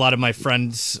lot of my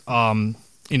friends,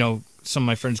 some of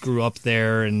my friends grew up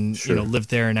there and lived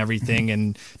there and everything,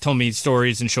 and told me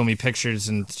stories and showed me pictures,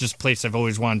 and it's just a place I've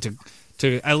always wanted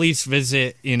to at least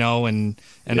visit, and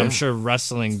I'm sure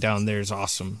wrestling down there is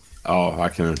awesome. Oh, I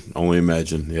can only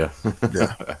imagine. Yeah.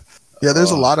 Yeah. There's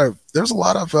a lot of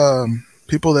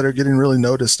people that are getting really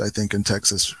noticed, I think, in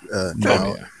Texas now.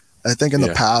 Oh, yeah. I think in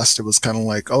the past it was kind of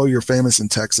like, oh, you're famous in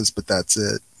Texas, but that's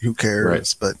it. Who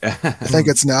cares? Right. But I think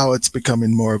it's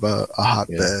becoming more of a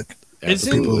hotbed.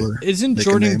 Isn't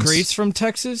Jordan Grace from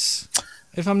Texas,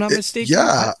 if I'm not mistaken?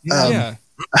 Yeah.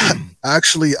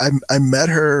 Actually, I met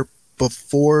her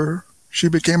before she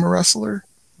became a wrestler.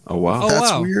 Oh wow,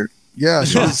 that's weird. Yeah,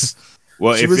 she was.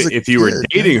 Well, if you were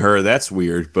dating her, that's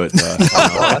weird. But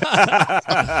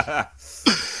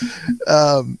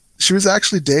she was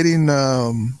actually dating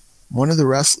one of the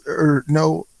wrestlers.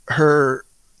 No, her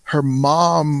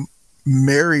mom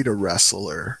married a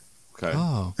wrestler. Okay.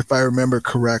 Oh. If I remember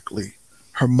correctly,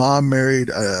 her mom married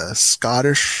a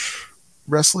Scottish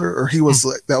wrestler, or he was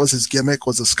that was his gimmick,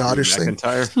 was a Scottish thing.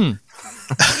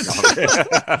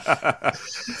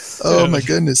 Oh my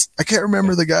goodness, I can't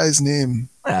remember the guy's name.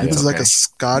 He was like a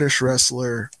Scottish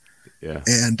wrestler. Yeah.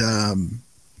 And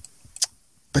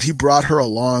but he brought her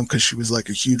along because she was like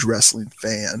a huge wrestling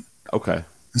fan. Okay.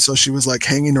 And so she was like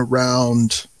hanging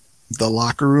around the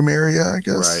locker room area, I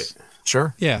guess. Right.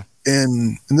 Sure. Yeah.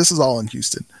 And this is all in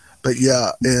Houston. But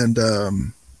yeah, and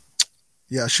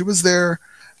she was there.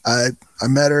 I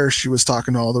met her. She was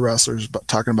talking to all the wrestlers,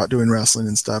 talking about doing wrestling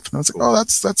and stuff. And I was like, oh,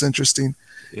 that's interesting.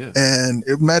 Yeah. And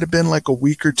it might have been like a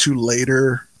week or two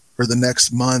later or the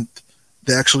next month,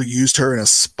 they actually used her in a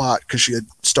spot because she had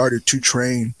started to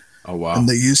train. Oh, wow. And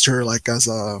they used her like as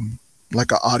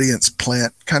like an audience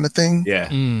plant kind of thing. Yeah.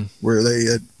 Where they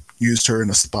had used her in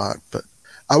a spot. But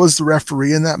I was the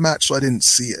referee in that match, so I didn't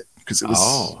see it because it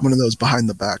was one of those behind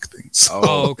the back things.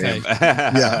 Oh, okay.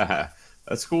 Yeah.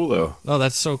 That's cool though. Oh,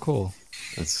 that's so cool.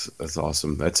 That's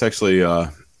awesome. That's actually I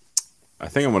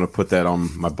think I'm going to put that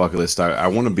on my bucket list. I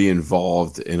want to be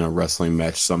involved in a wrestling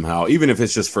match somehow, even if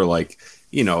it's just for like,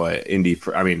 you know, an indie.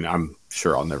 I mean, I'm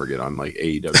sure I'll never get on like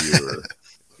AEW or,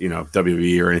 you know,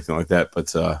 WWE or anything like that.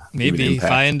 But maybe if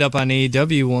I end up on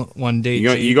AEW one day,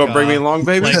 you gonna bring me along,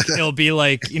 baby? Like, it'll be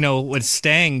like, you know, with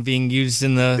Stang being used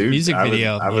in the music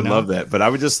video. I would love that, but I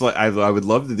would just like I would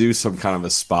love to do some kind of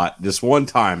a spot just one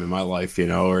time in my life, you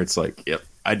know, where it's like, yep,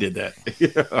 I did that.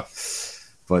 Yeah.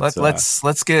 But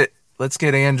let's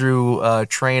get Andrew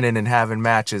training and having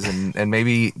matches, and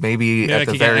maybe at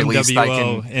the very least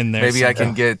I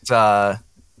can get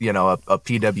you know, a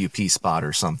PWP spot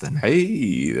or something.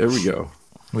 Hey, there we go.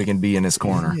 We can be in his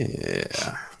corner.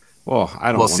 Yeah. Well,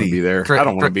 I don't want to be there. I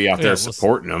don't want to be out there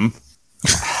supporting him.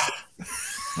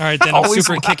 All right, then I'm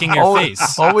super kicking your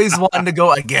face. Always wanting to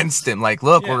go against him. Like,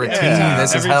 look, we're a team.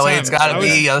 This is how it's got to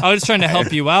be. I was trying to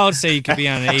help you out, say you could be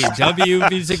on an AEW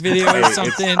music video or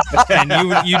something,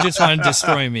 and you just want to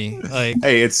destroy me. Like,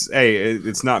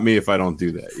 it's not me if I don't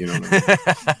do that. You know what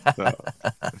I mean?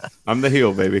 So, I'm the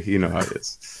heel, baby. You know how it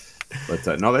is.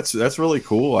 But no, that's really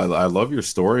cool. I love your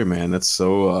story, man. That's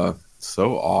so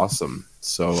awesome.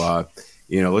 So.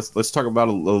 You know, let's talk about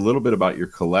a little bit about your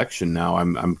collection now.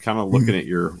 I'm kind of looking at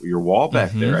your wall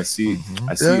back there. I see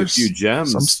a few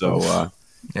gems. So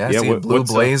I see a blue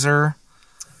blazer.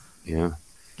 Yeah.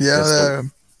 Yeah.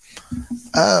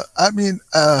 I mean,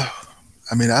 I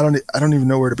don't even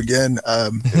know where to begin.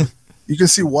 You can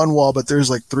see one wall, but there's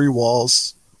like 3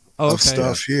 walls of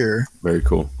stuff here. Very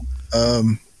cool.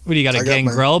 What do you got? A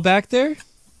Gangrel back there?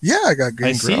 Yeah, I got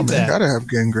Gangrel. I gotta have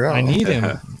Gangrel. I need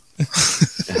him.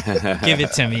 Give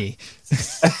it to me.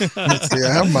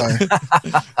 I have my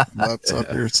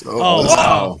laptop here. So,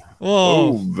 wow.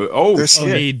 Whoa. There's some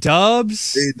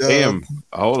A-dubs. Damn.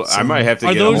 I might have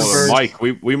to get hold of Mike.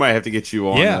 We might have to get you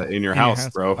on in your house,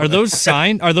 bro. Are those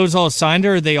signed? Are those all signed,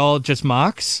 or are they all just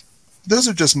mocks? Those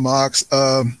are just mocks.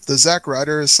 The Zack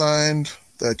Ryder is signed.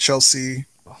 The Chelsea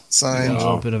signed. A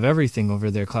little bit of everything over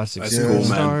there. Classic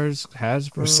Superstars,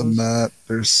 Hasbro. There's some that.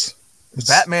 There's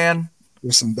Batman.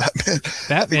 There's some Batman.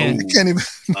 Batman. You can't even.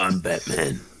 I'm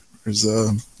Batman. There's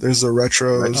the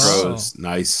retros. Retros,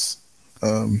 nice.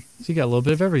 So you got a little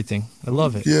bit of everything. I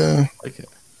love it. Yeah, I like it.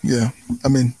 Yeah. I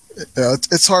mean,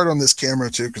 it's hard on this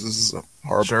camera too because this is a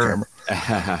horrible camera.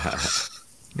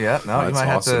 Yeah. No, you might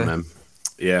have to. Man.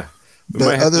 Yeah. I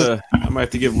might have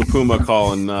to give LaPuma a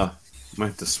call and might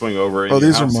have to swing over.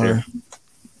 These are my.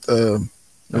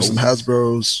 There's some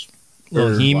Hasbro's.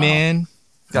 Little He-Man.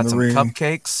 Got some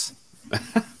cupcakes.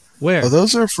 Where? Oh,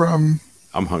 those are from.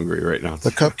 I'm hungry right now. The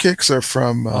cupcakes are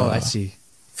from. I see.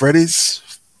 Freddy's,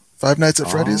 Five Nights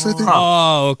at Freddy's, I think.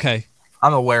 Oh, okay.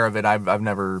 I'm aware of it. I've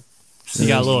never. You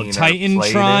got a little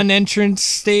Titantron entrance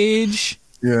stage.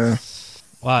 Yeah.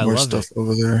 Wow, I More love stuff it.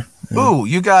 over there. Yeah. Ooh,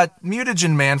 you got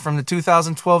Mutagen Man from the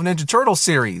 2012 Ninja Turtle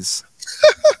series.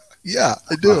 Yeah,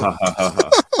 I do.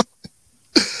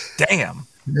 Damn.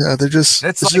 Yeah, it's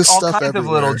like just all stuff kinds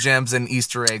everywhere. of little gems and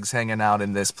Easter eggs hanging out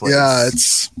in this place. Yeah,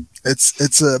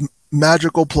 it's a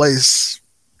magical place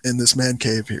in this man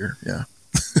cave here. Yeah,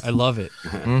 I love it.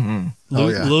 Mm-hmm.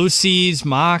 Lucy's,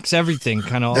 Mox, everything,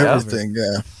 kind of all everything.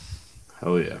 over. Yeah.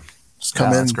 Oh yeah. Just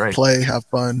come in, play, have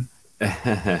fun.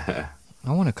 I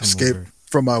want to come escape over.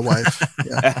 From my wife.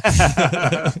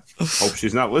 Yeah. Hope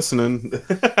she's not listening. You're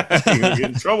gonna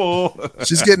get in trouble.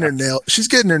 She's getting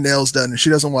her nails done, and she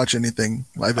doesn't watch anything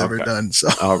I've ever done. So.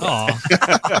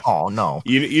 Oh no.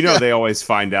 You know they always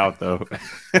find out though.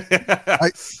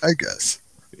 I guess.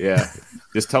 Yeah.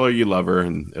 Just tell her you love her,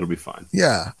 and it'll be fine.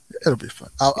 Yeah, it'll be fine.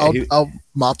 I'll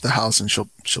mop the house, and she'll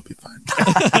be fine.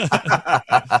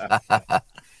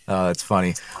 Oh, that's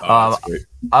funny. That's great.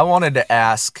 I wanted to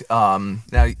ask.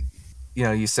 Now, you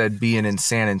know, you said being in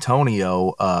San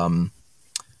Antonio,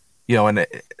 you know, and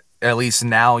at least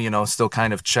now, you know, still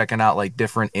kind of checking out like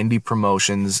different indie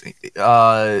promotions.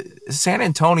 San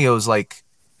Antonio's like,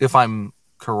 if I'm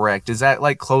correct, is that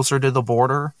like closer to the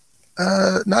border?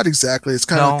 Not exactly. It's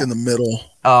kind of like in the middle.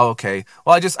 Oh, okay.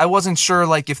 Well, I wasn't sure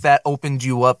like if that opened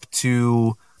you up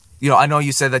to, you know, I know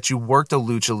you said that you worked a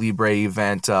Lucha Libre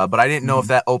event, but I didn't know if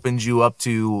that opened you up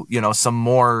to, you know, some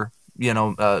more, you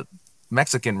know,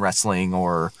 Mexican wrestling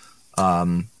or,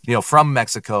 you know, from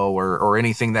Mexico or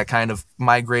anything that kind of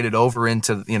migrated over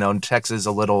into, you know, Texas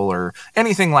a little or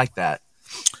anything like that.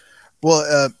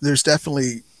 Well, there's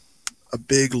definitely a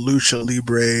big Lucha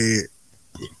Libre.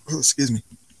 Excuse me.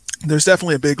 There's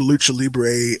definitely a big Lucha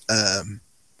Libre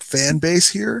fan base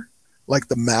here. Like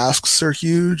the masks are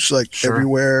huge, like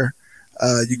everywhere.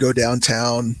 You go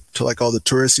downtown to like all the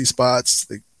touristy spots.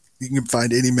 you can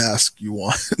find any mask you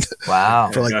want. Wow.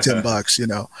 For like $10, you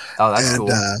know. Oh, that's cool.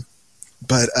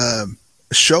 But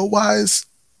show wise,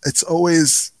 it's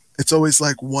always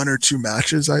like one or two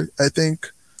matches, I think,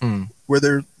 where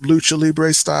they're lucha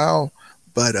libre style.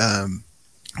 But I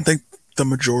think the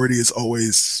majority is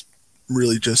always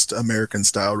really just American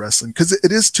style wrestling, because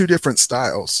it is two different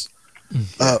styles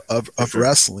of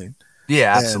wrestling.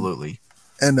 Yeah, absolutely.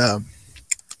 And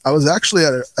I was actually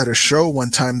at a show one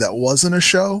time that wasn't a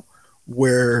show,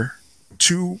 where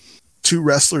two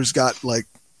wrestlers got like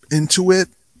into it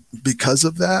because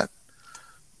of that.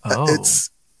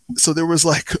 So there was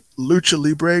like lucha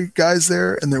libre guys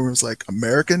there, and there was like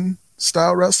American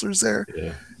style wrestlers there.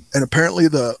 Yeah. And apparently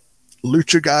the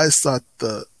lucha guys thought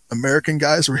the American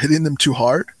guys were hitting them too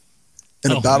hard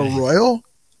in a battle royal.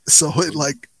 So it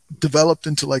like developed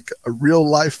into like a real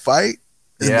life fight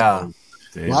in the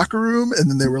locker room. And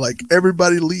then they were like,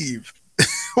 everybody leave. It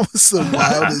was the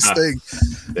wildest thing.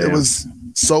 Damn. It was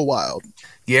so wild.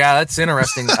 Yeah, that's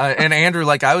interesting. And Andrew,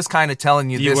 like I was kind of telling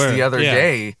you this the other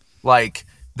day, like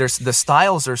the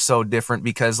styles are so different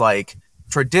because like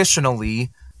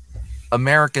traditionally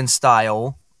American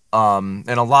style, and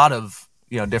a lot of,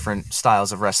 you know, different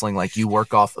styles of wrestling, like you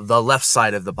work off the left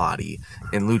side of the body.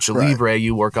 In lucha libre,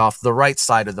 you work off the right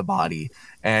side of the body.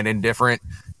 And in different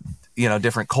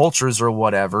cultures or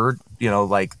whatever, you know,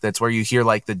 like that's where you hear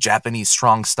like the Japanese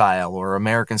strong style or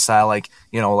American style, like,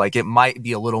 you know, like it might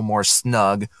be a little more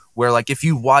snug, where like if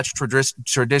you watch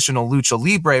traditional lucha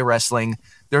libre wrestling,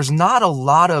 there's not a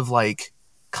lot of like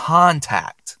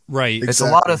contact. Right. It's a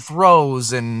lot of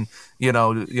throws and, you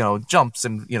know, jumps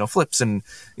and, you know, flips and,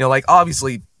 you know, like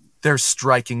obviously they're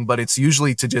striking, but it's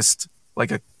usually to just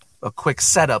like a quick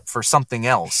setup for something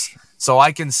else. So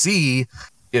I can see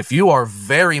if you are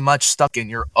very much stuck in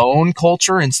your own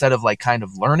culture instead of like kind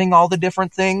of learning all the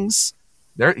different things,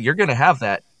 you're going to have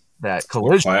that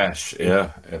collision. Clash.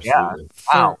 Yeah, absolutely. Yeah.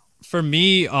 Wow. For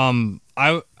me, I'm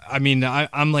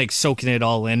like soaking it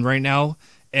all in right now.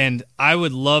 And I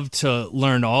would love to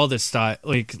learn all the style,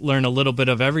 like learn a little bit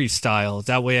of every style.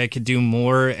 That way I could do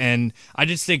more. And I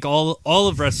just think all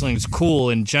of wrestling is cool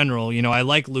in general. You know, I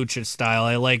like lucha style.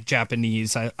 I like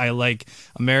Japanese. I like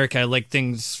America. I like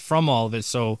things from all of it.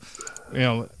 So, you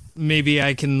know, maybe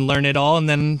I can learn it all and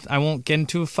then I won't get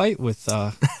into a fight with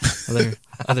other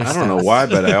I don't know why,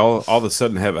 but I all of a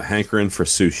sudden have a hankering for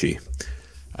sushi.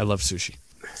 I love sushi.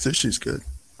 Sushi's good.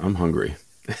 I'm hungry.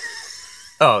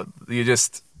 Oh, you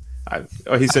just...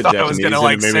 he said I Japanese. I was going to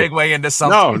like segue into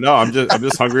something. No, I'm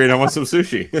just hungry and I want some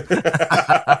sushi.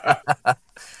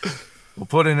 We'll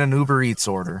put in an Uber Eats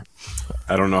order.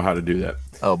 I don't know how to do that.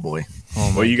 Oh, boy.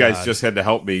 Well, you guys just had to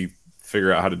help me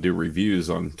figure out how to do reviews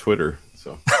on Twitter.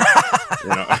 So, you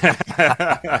know.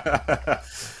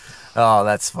 Oh,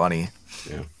 that's funny.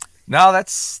 Yeah. No,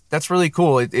 that's really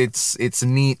cool. It's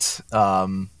neat.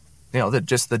 You know,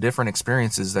 just the different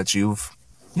experiences that you've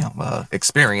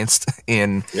experienced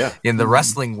in the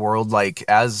wrestling world, like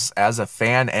as a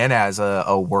fan and as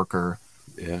a worker.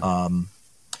 Yeah.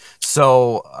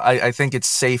 So I think it's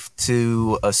safe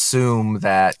to assume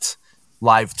that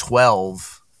Live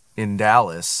 12 in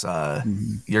Dallas,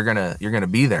 you're gonna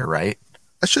be there, right?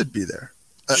 I should be there.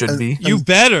 Should be. You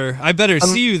better. I better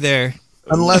see you there.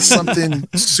 Unless something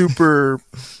super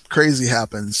crazy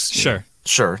happens.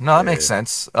 Sure. No, that makes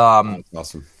sense. That's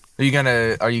awesome. Are you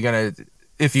gonna,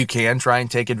 if you can, try and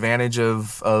take advantage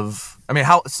of? I mean,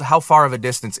 how far of a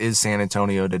distance is San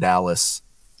Antonio to Dallas?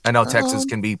 I know Texas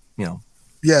can be, you know.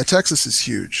 Yeah, Texas is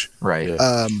huge. Right.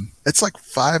 It's like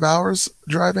 5 hours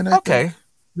driving. Okay.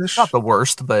 Not the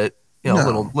worst, but you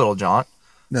know, little jaunt.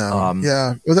 No.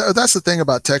 Yeah. Well, that's the thing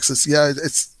about Texas. Yeah,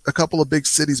 it's a couple of big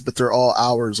cities, but they're all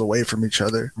hours away from each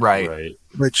other. Right.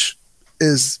 Which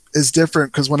is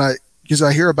different because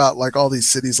I hear about like all these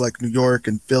cities like New York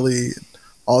and Philly and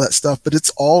all that stuff, but it's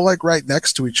all like right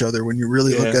next to each other when you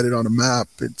really look at it on a map.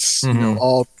 It's you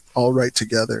know all right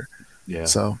together. Yeah.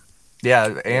 So. Yeah,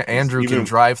 Andrew can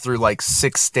drive through like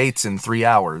 6 states in 3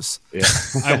 hours. Yeah.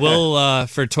 I will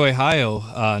for Toy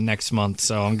Hio next month,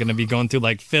 so I'm going to be going through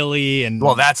like Philly and.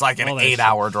 Well, that's like an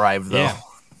 8-hour drive, though. Yeah.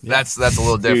 That's a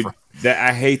little different. Dude,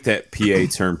 I hate that PA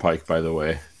Turnpike, by the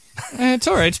way. It's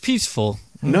all right. It's peaceful.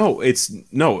 No,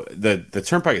 the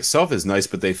Turnpike itself is nice,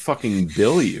 but they fucking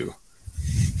bill you.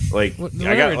 Like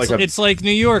it's like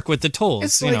New York with the tolls.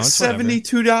 It's like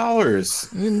 $72.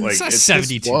 It's not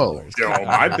 $72.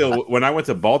 My bill when I went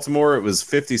to Baltimore, it was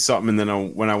 50 something, and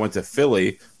then when I went to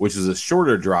Philly, which is a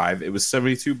shorter drive, it was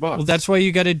 $72. Well, that's why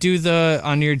you got to do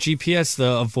on your GPS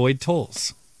the avoid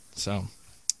tolls. So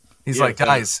he's like,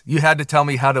 guys, you had to tell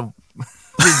me how to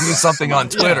review something on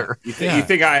Twitter. You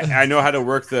think I know how to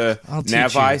work the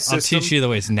Navi system? I'll teach you the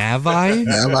ways. Navi?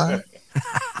 Navi?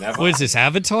 What is this,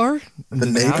 Avatar? The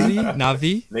Navy?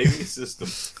 Navi? Navy system.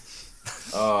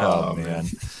 Oh man.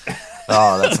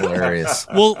 Oh, that's hilarious.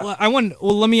 Well,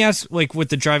 let me ask, like, with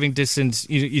the driving distance,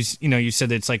 you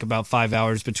said it's like about 5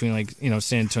 hours between, like,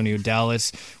 San Antonio,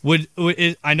 Dallas.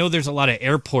 I know there's a lot of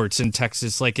airports in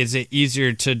Texas. Like, is it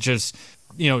easier to just,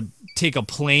 take a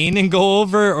plane and go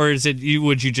over, or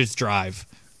would you just drive?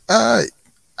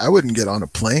 I wouldn't get on a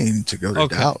plane to go to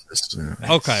Dallas.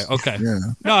 Okay. Yeah.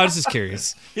 No, I was just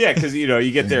curious. Yeah, because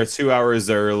you get there 2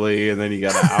 hours early, and then you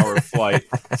got an hour flight.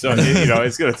 So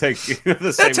it's going to take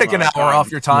the same. Take an hour off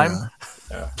your time.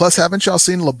 Yeah. Plus, haven't y'all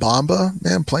seen La Bamba?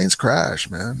 Man, planes crash,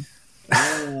 man.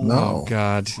 No. Oh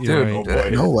God, dude, right. Oh boy.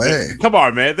 No way. Come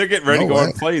on, man. They're getting ready to go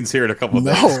on planes here in a couple of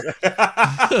days.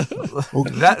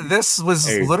 This was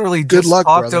literally good just luck,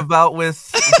 talked brother. about with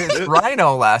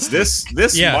Rhino last week.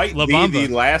 This might La be Bamba. the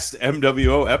last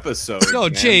MWO episode. No,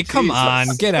 man. Jake, come Jesus. on,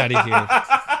 get out of here.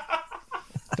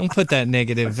 Don't put that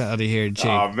negative out of here, Jake.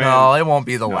 Oh, man. No, it won't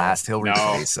be the last. He'll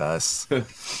replace us. You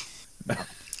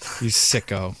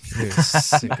sicko. You're a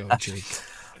sicko, Jake.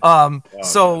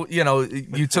 So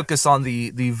you took us on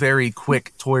the very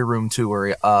quick toy room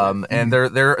tour, and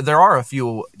there are a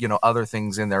few other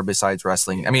things in there besides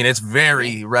wrestling. I mean, it's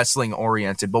very wrestling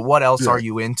oriented, but what else are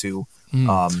you into? In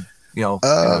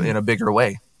a bigger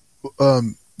way.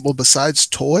 Well, besides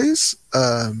toys,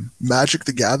 Magic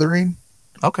the Gathering.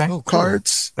 Okay,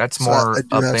 cards. That's more I do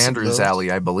up have some of Andrew's those. alley,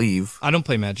 I believe. I don't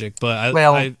play Magic, but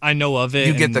I know of it.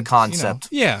 You get the and, concept.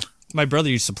 Yeah, my brother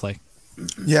used to play.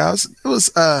 Yeah, it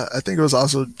was. I think it was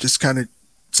also just kind of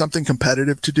something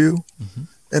competitive to do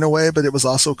in a way, but it was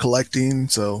also collecting.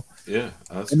 So Yeah,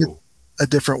 that's And cool. a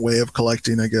different way of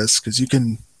collecting, I guess, because you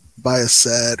can buy a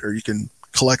set or you can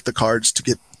collect the cards to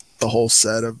get the whole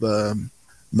set of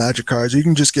Magic cards. You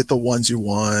can just get the ones you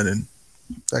want and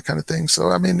that kind of thing. So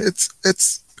I mean, it's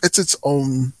its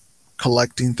own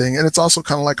collecting thing, and it's also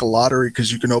kind of like a lottery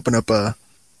because you can open up a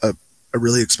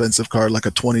really expensive card, like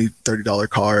a $20-$30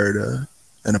 card,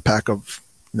 and a pack of,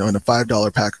 in a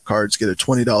 $5 pack of cards, get a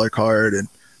 $20 card and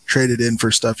trade it in for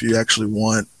stuff you actually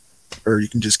want, or you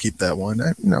can just keep that one.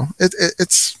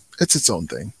 It's its own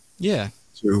thing. Yeah.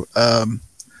 So,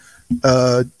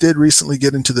 did recently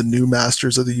get into the new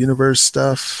Masters of the Universe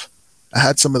stuff. I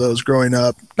had some of those growing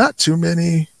up, not too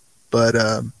many, but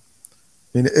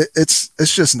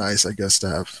it's just nice, I guess, to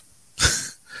have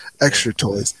extra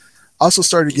toys. Also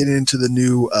started getting into the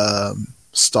new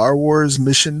Star Wars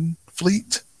mission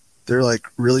fleet. They're like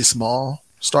really small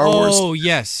Star Wars. Oh,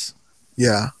 yes.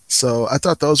 Yeah. So I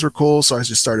thought those were cool. So I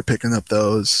just started picking up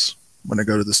those when I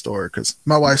go to the store because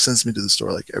my wife sends me to the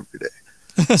store like every day.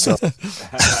 So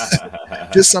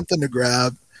just something to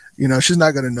grab. She's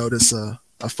not going to notice a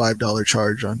 $5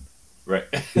 charge on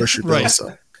grocery bill. Right.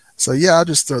 So yeah, I'll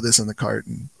just throw this in the cart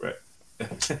and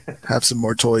have some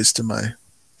more toys to my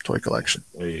toy collection.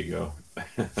 There you go.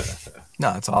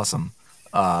 No, it's awesome.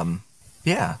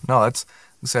 Yeah, no, that's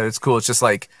like I said, it's cool. It's just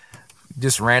like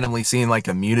randomly seeing like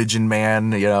a mutagen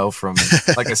man, from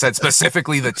like I said,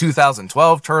 specifically the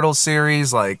 2012 Turtles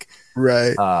series, like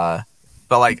right.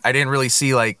 But like I didn't really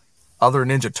see like other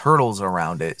Ninja Turtles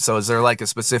around it. So is there like a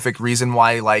specific reason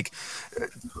why, like,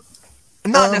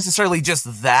 not necessarily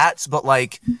just that, but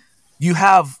like you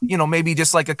have, maybe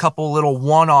just like a couple little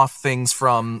one-off things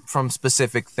from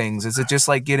specific things? Is it just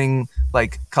like getting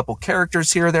like a couple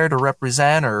characters here or there to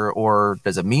represent, or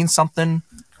does it mean something?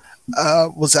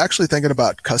 Was actually thinking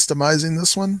about customizing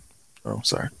this one. Oh,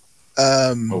 sorry.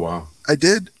 Oh, wow. I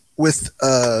did with,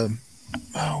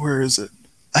 where is it?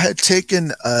 I had taken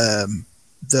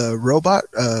the robot,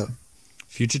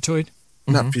 Fugitoid?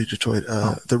 not Fugitoid,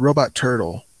 the robot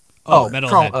turtle.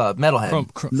 Metalhead.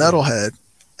 Metalhead. Metalhead.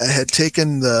 I had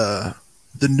taken the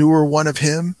newer one of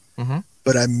him,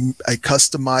 but I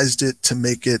customized it to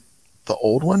make it the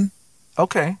old one.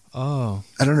 Okay. Oh.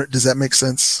 I don't know. Does that make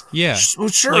sense? Yeah. Well,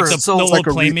 sure. Like the So little like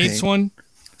a Playmates repaint. one?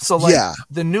 So like Yeah.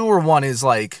 the newer one is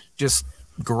like just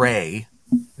gray.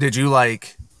 Did you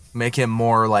like make him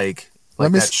more like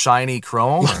Let me that shiny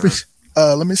chrome?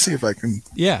 Let me see if I can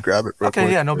Yeah. grab it real Okay,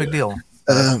 quick. yeah, no big deal.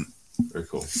 Very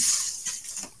cool.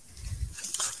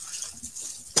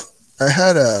 I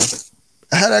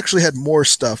had actually had more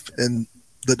stuff in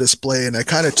the display, and I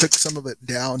kind of took some of it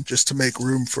down just to make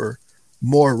room for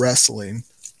more wrestling.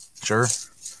 Sure.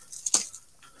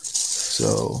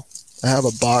 So I have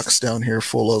a box down here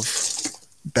full of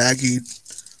baggy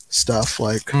stuff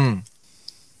like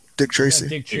Dick Tracy.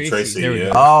 Dick Dick Tracy. Tracy, There we yeah.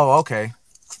 go. Oh, okay.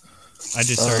 I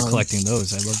just started collecting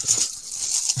those. I love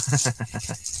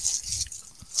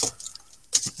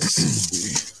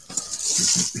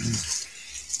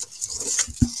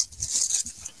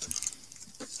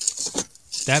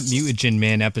That Mutagen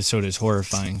Man episode is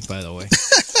horrifying, by the way.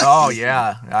 Oh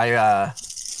yeah, I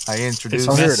introduced.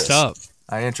 It's messed up.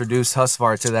 I introduced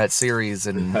Husvar to that series,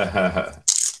 and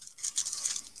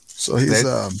so he's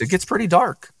it gets pretty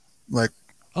dark. Like,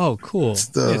 oh, cool.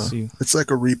 It's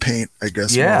like a repaint, I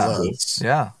guess. Yeah,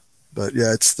 yeah. But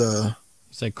yeah, it's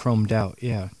like chromed out.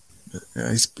 Yeah.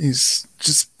 Yeah, he's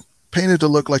just painted to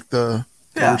look like the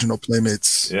original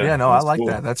Playmates. Yeah, no, I like cool.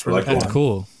 That. That's really that's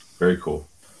cool. Very cool.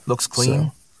 Looks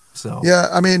clean. So yeah,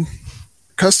 I mean,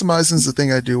 customizing is the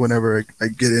thing I do whenever I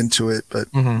get into it, but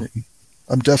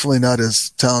I'm definitely not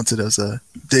as talented as a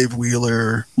Dave Wheeler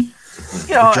or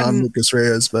John Lucas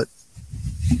Reyes, but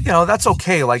that's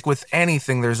okay. Like with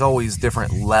anything, there's always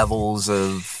different levels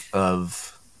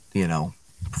of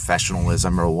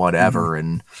professionalism or whatever,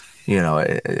 and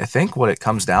I think what it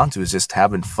comes down to is just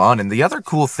having fun. And the other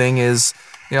cool thing is,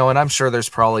 and I'm sure there's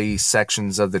probably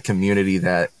sections of the community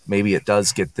that maybe it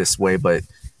does get this way, but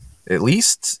at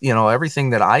least,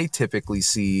 everything that I typically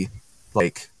see,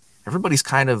 like everybody's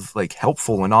kind of like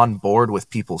helpful and on board with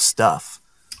people's stuff.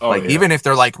 Even if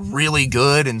they're like really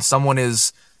good and someone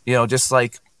is, just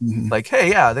like, hey,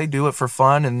 yeah, they do it for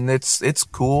fun and it's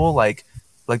cool. Like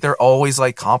they're always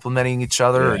like complimenting each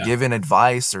other or giving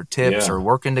advice or tips or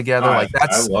working together. I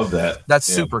love that. That's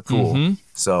super cool.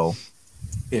 So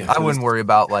I wouldn't worry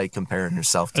about like comparing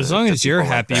yourself to, as long as you're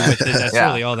happy with it. That's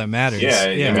really all that matters.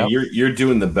 Yeah. I mean, you're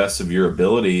doing the best of your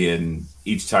ability, and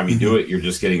each time you do it, you're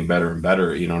just getting better and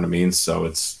better. You know what I mean? So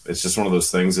it's just one of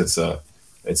those things. It's a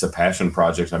passion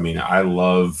project. I mean, I have a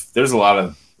lot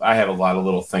of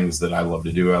little things that I love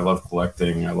to do. I love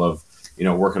collecting. I love,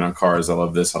 working on cars. I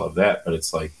love this, I love that. But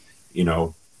it's like,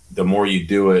 the more you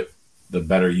do it, the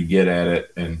better you get at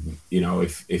it. And,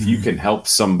 if you can help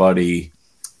somebody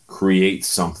create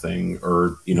something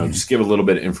or, just give a little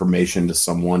bit of information to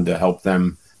someone to help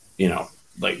them,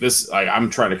 like this, I'm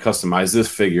trying to customize this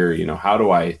figure, how do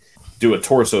I do a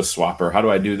torso swap, or how do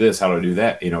I do this? How do I do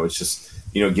that? It's just,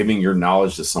 giving your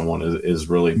knowledge to someone is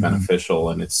really beneficial.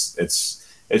 And it's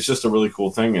just a really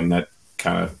cool thing. And that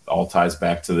kind of all ties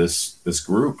back to this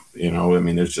group. I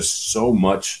mean, there's just so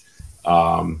much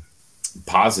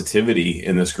positivity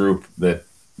in this group that,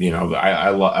 I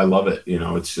love it.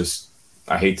 It's just,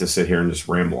 I hate to sit here and just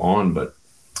ramble on, but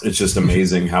it's just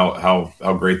amazing how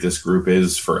great this group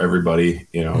is for everybody.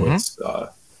 It's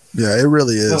it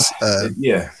really is.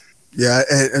 Yeah,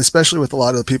 and especially with a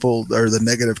lot of the people or the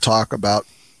negative talk about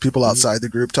people outside the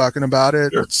group talking about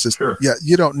it. Sure, it's just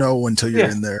you don't know until you're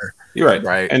in there. You're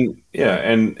right. And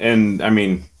and I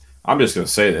mean, I'm just gonna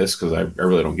say this because I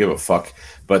really don't give a fuck.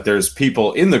 But there's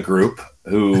people in the group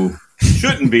who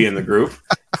shouldn't be in the group.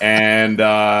 And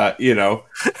but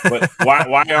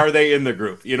why are they in the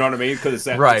group? You know what I mean? Because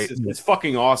it's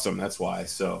fucking awesome. That's why.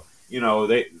 So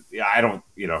I don't.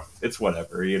 It's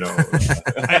whatever.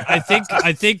 I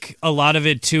think a lot of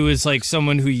it too is like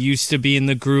someone who used to be in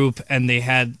the group and they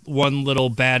had one little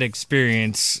bad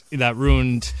experience that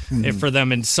ruined it for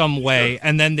them in some way,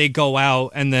 and then they go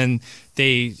out and then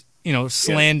they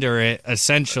slander it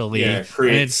essentially. Yeah,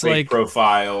 create fake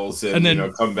profiles and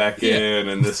then come back in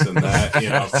and this and that.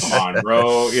 Come on,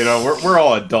 bro. We're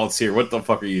all adults here. What the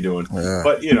fuck are you doing? Yeah.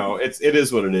 But it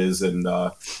is what it is. And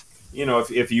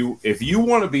if you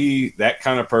want to be that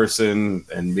kind of person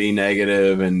and be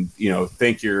negative and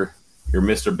think you're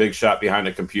Mr. Big Shot behind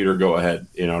a computer, go ahead.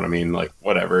 You know what I mean? Like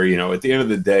whatever. At the end of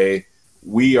the day,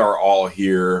 we are all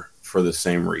here for the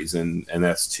same reason, and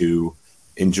that's to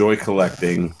enjoy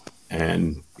collecting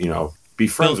and be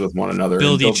friends with one another,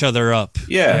 build each other up.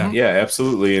 Yeah,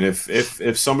 absolutely. And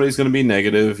if somebody's going to be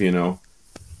negative,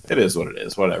 it is what it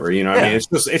is. Whatever. I mean,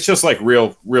 it's just like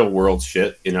real world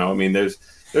shit. I mean, there's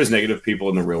negative people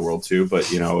in the real world too, but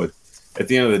at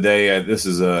the end of the day, this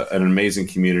is an amazing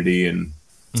community, and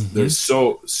there's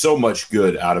so much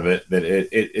good out of it that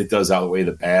it does outweigh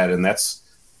the bad, and that's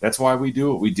why we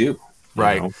do what we do.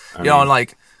 Right. And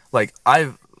like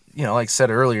I've like I said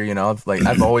earlier,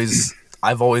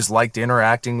 I've always liked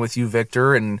interacting with you,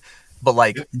 Victor, but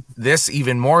like this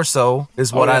even more so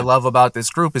is what I love about this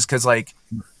group is because like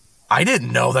I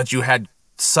didn't know that you had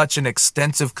such an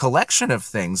extensive collection of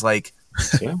things. Like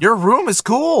your room is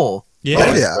cool.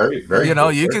 Yeah, very, very you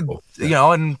cool, could cool.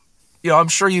 And I'm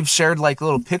sure you've shared like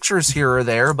little pictures here or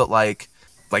there, but like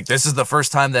this is the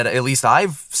first time that at least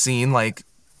I've seen like,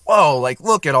 whoa, like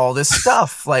look at all this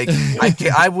stuff. Like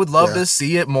I would love to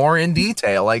see it more in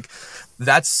detail. Like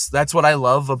that's what I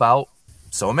love about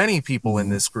so many people in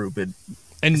this group.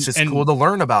 And it's just cool to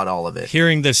learn about all of it.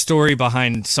 Hearing the story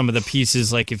behind some of the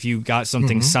pieces, like if you got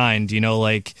something signed,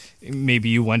 like maybe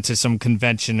you went to some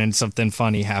convention and something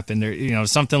funny happened, or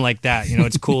something like that.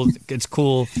 It's cool. It's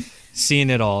cool seeing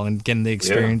it all and getting the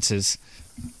experiences.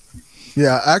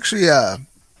 Yeah, actually, I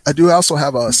do also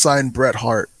have a signed Bret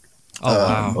Hart. Oh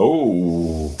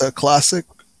wow! The classic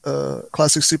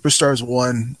Superstars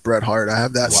 1 Bret Hart. I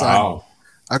have that signed.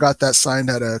 I got that signed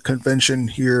at a convention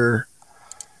here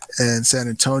in San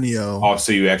Antonio. Oh,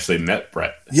 so you actually met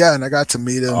Bret? Yeah, and I got to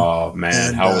meet him. Oh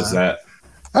man, how was that?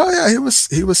 Oh yeah, he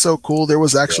was so cool. There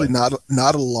was actually not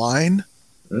a line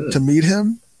to meet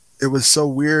him. It was so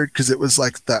weird because it was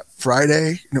like that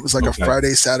Friday, and it was like a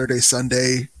Friday, Saturday,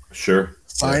 Sunday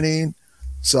signing. Yeah.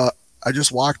 So I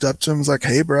just walked up to him, and was like,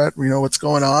 "Hey, Bret, what's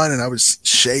going on?" And I was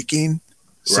shaking,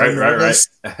 right.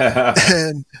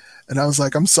 And I was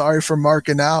like, "I'm sorry for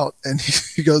marking out." And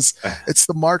he goes, "It's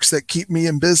the marks that keep me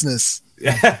in business."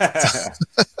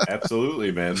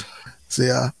 Absolutely, man. So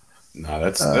yeah, no,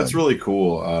 that's really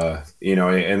cool.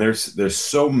 And there's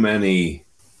so many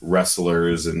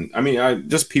wrestlers, and I mean,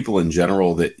 just people in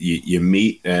general that you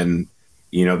meet, and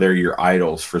they're your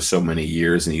idols for so many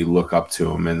years, and you look up to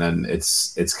them, and then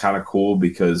it's kind of cool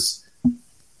because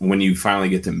when you finally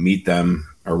get to meet them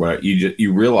or what,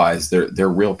 you realize they're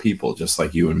real people just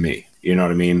like you and me. You know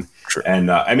what I mean? True. And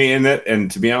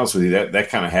and to be honest with you, that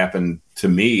kind of happened to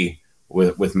me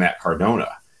with Matt Cardona.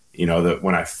 That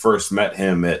when I first met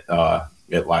him at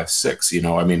Live 6,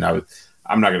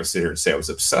 I'm not going to sit here and say I was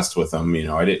obsessed with him.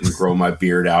 I didn't grow my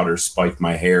beard out or spike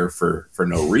my hair for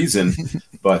no reason,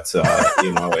 but it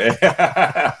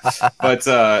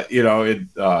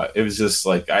was just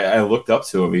like I looked up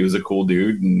to him. He was a cool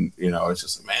dude, and it's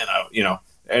just man,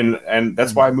 and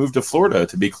that's why I moved to Florida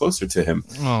to be closer to him.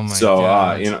 Oh my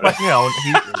God. But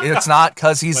it's not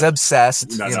because he's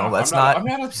obsessed. I'm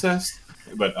not obsessed,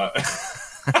 but.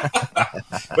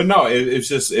 But no,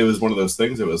 it was one of those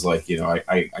things. It was like,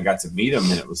 I got to meet him,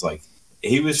 and it was like,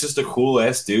 he was just a cool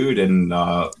ass dude. And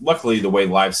luckily the way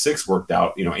Live 6 worked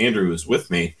out, Andrew was with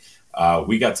me.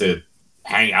 We got to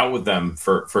hang out with them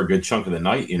for a good chunk of the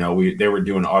night. They were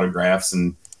doing autographs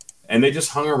and they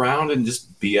just hung around and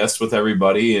just BS with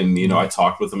everybody. And, I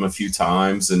talked with them a few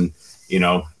times, and,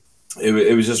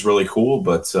 it was just really cool.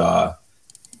 But,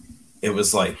 it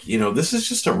was like, this is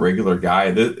just a regular guy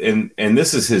and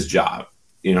this is his job.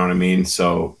 You know what I mean?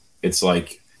 So it's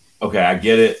like, okay, I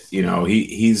get it.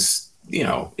 He's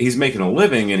making a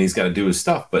living and he's got to do his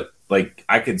stuff. But like,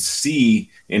 I could see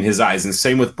in his eyes, and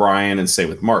same with Brian and same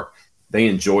with Mark, they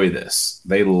enjoy this.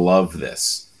 They love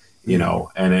this,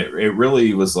 and it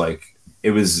really was like, it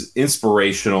was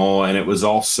inspirational. And it was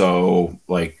also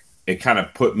like, it kind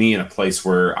of put me in a place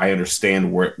where I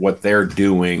understand what they're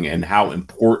doing and how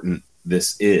important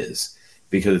this is,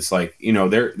 because it's like,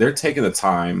 they're taking the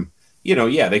time,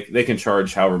 they can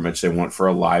charge however much they want for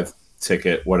a live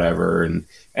ticket, whatever.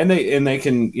 And they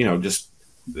can, just,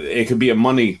 it could be a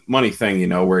money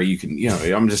thing, where you can,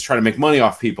 I'm just trying to make money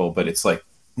off people, but it's like,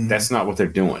 that's not what they're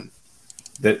doing.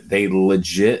 That they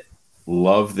legit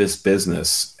love this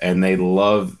business and they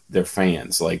love their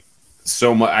fans like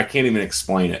so much. I can't even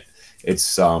explain it.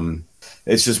 It's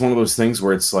just one of those things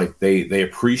where it's like they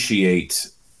appreciate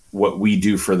what we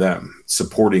do for them,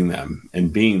 supporting them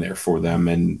and being there for them,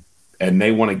 and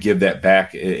they want to give that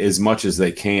back as much as they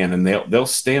can, and they'll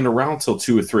stand around till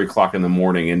 2 or 3 o'clock in the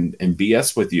morning and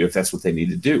BS with you if that's what they need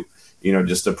to do,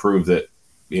 just to prove that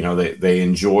they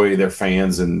enjoy their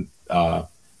fans and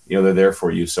they're there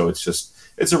for you. So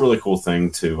it's a really cool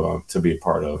thing to be a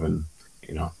part of, and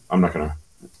I'm not gonna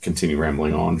continue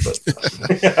rambling on, but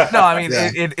no, I mean,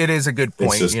 it is a good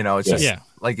point. It's just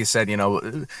like you said,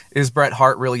 is Bret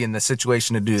Hart really in the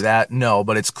situation to do that? No,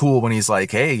 but it's cool when he's like,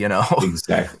 hey,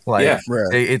 exactly. Like,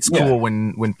 it's cool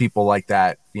when people like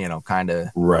that, kind of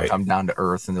come down to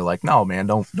earth, and they're like, no, man,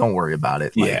 don't worry about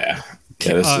it. Like,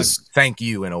 thank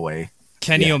you in a way.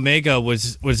 Kenny Omega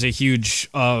was a huge,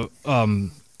 I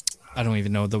don't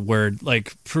even know the word,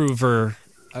 like prover.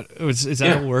 Is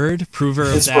that a word? Prover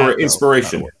of that?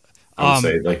 Inspiration. I would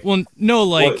say, like, well, no,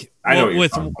 like, I know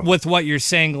with what you're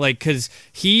saying, like, because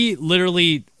he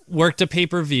literally worked a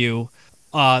pay-per-view,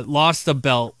 lost the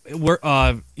belt,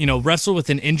 wrestled with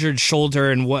an injured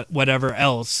shoulder and whatever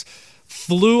else,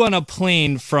 flew on a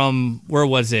plane from, where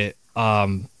was it?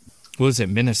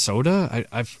 Minnesota?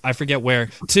 I forget where,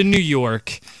 to New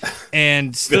York,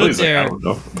 and stood there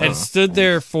stood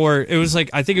there for, it was like,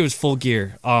 I think it was Full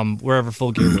Gear, wherever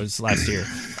Full Gear was last year,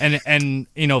 and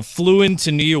flew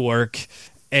into New York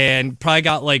and probably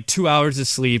got like 2 hours of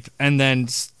sleep, and then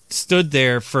stood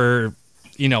there for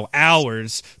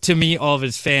hours to meet all of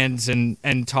his fans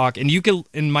and talk. And you could,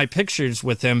 in my pictures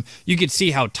with him, you could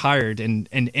see how tired and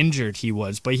injured he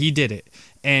was, but he did it.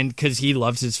 And because he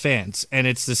loves his fans. And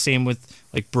it's the same with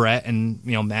like Brett and,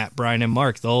 Matt, Brian, and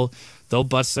Mark. They'll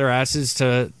bust their asses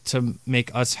to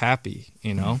make us happy,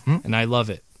 Mm-hmm. and I love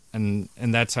it. And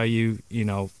that's how you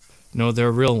know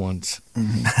they're real ones.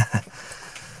 Mm-hmm.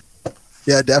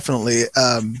 Yeah, definitely.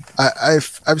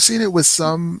 I've seen it with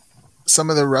some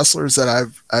of the wrestlers that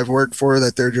I've worked for,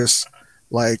 that they're just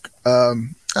like,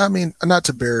 not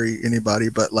to bury anybody,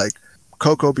 but like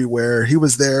Coco Beware, he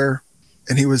was there,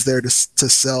 and he was there to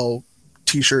sell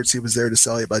T-shirts. He was there to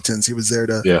sell 8x10s. He was there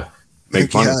to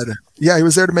make money. He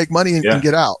was there to make money and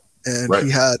get out. And right.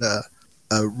 He had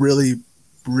a really,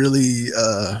 really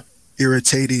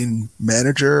irritating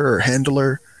manager or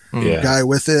handler guy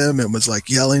with him, and was like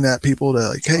yelling at people to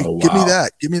like, hey, give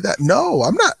me that. No,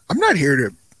 I'm not here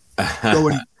to go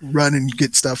and run and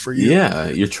get stuff for you. Yeah,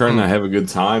 you're trying to have a good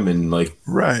time and like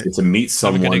get to meet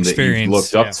someone that you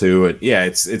looked up to. And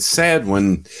it's sad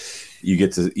when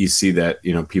you see that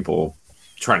people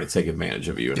trying to take advantage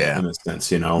of you in a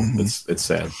sense. Mm-hmm. It's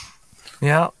sad.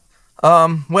 Yeah.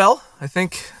 Well, I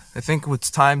think it's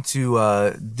time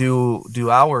to do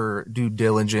our due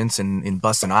diligence and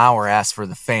busting our ass for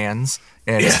the fans,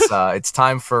 and it's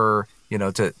time for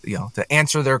to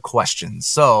answer their questions.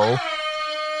 So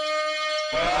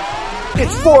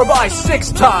it's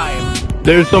 4x6 time.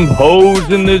 There's some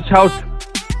hoes in this house.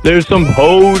 There's some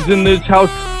hoes in this house.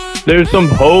 There's some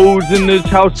hoes in this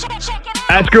house.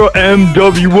 Ask Girl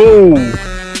MWO.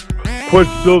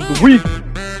 Question of the week.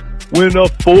 Win a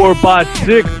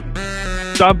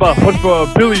 4x6. Time by hunt for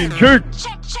a billion jerks.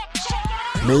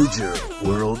 Major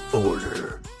World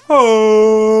Order.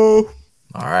 Oh.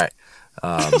 All right.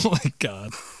 Oh my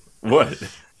God. What?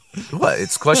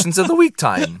 It's questions of the week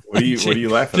time. What are you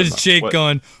laughing at? Just Jake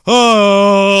going,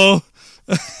 oh.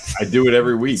 I do it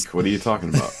every week. What are you talking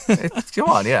about? Come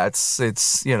on, it's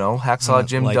Hacksaw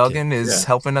Jim Duggan is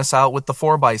helping us out with the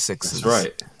 4x6s. That's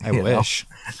right. I wish.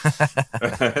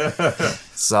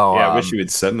 So I wish you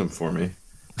would send them for me.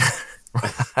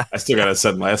 I still gotta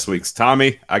send last week's.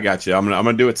 Tommy, I got you. I'm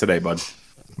gonna do it today, bud.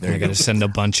 I gotta send a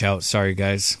bunch out. Sorry,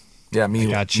 guys. Yeah, me.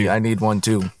 I got you. I need one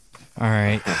too. All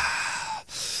right.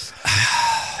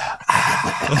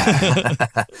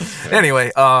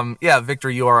 Anyway, Victor,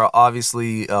 you are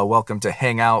obviously welcome to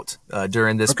hang out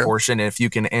during this portion. And if you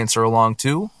can answer along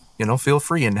too, feel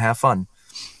free and have fun.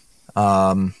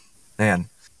 Man,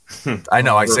 I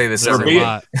know I say this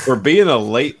for being a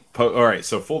late. All right,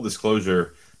 so full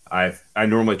disclosure, I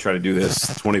normally try to do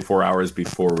this 24 hours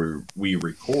before we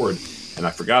record, and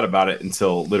I forgot about it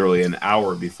until literally an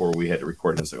hour before we had to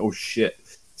record. And I was like, oh shit!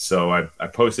 So I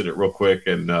posted it real quick,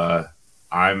 and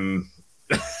I'm.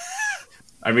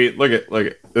 I mean, look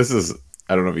at this is.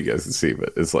 I don't know if you guys can see,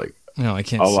 but it's like I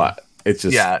can't. A lot. It's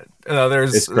just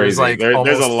there's crazy. There's like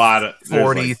there's a lot of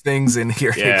 40 things in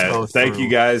here. Yeah, to go thank through. you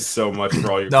guys so much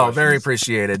for all your. questions. Very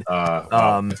appreciated.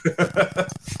 I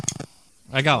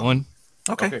got one.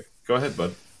 Okay, go ahead,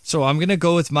 bud. So I'm gonna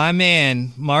go with my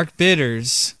man Mark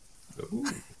Bitters,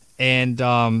 and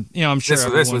I'm sure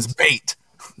this was bait.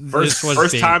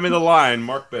 First time in the line,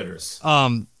 Mark Bitters.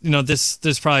 This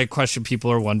is probably a question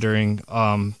people are wondering.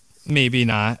 Maybe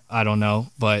not. I don't know.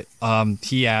 But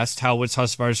he asked, how was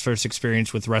Husvar's first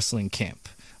experience with wrestling camp?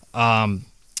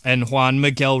 And Juan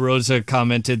Miguel Rosa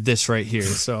commented this right here.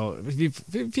 So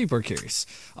people are curious.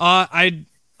 In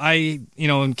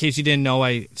case you didn't know,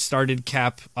 I started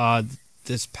CAP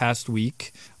this past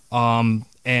week,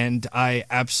 and I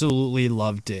absolutely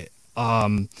loved it.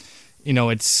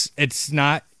 It's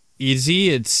not easy.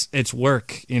 It's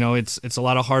work. It's a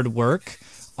lot of hard work.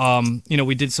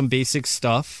 We did some basic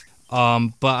stuff,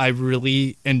 but I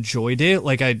really enjoyed it.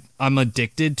 Like I'm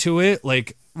addicted to it.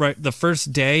 Like right the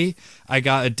first day, I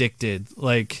got addicted.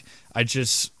 Like I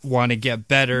just want to get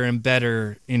better and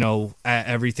better, at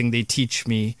everything they teach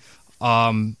me.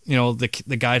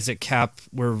 The guys at CAP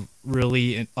were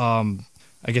really, I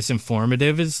guess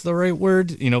informative is the right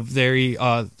word, very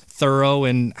thorough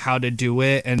in how to do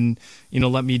it, and,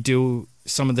 let me do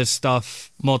some of this stuff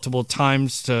multiple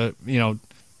times to,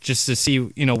 just to see,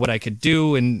 what I could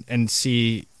do and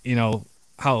see,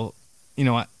 how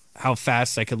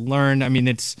fast I could learn. I mean,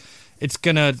 it's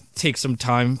going to take some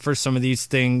time for some of these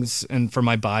things and for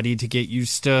my body to get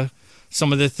used to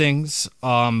some of the things.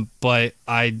 But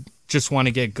I just want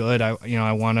to get good.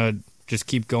 I want to just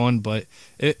keep going, but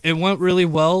it went really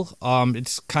well.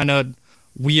 It's kind of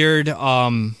weird.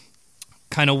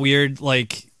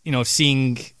 Like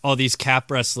seeing all these cap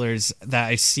wrestlers that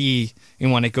I see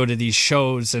and when I go to these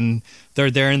shows, and they're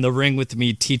there in the ring with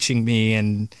me, teaching me,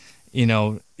 and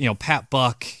Pat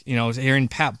Buck, hearing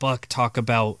Pat Buck talk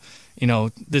about,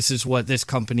 this is what this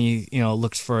company,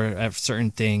 looks for at certain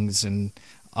things, and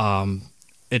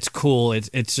it's cool.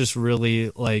 It's just really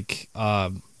like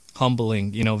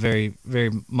humbling, very,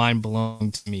 very mind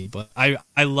blowing to me. But I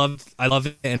love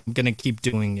it, and I'm gonna keep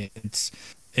doing it.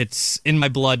 It's in my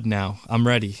blood now. I'm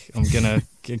ready. I'm gonna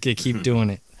keep doing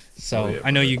it. So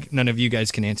I know none of you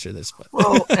guys can answer this, but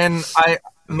well, and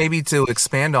maybe to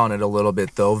expand on it a little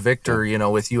bit though, Victor,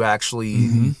 with you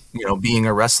actually, being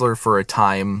a wrestler for a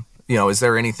time, is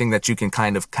there anything that you can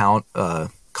kind of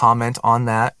comment on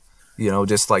that?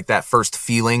 Just like that first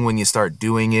feeling when you start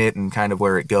doing it and kind of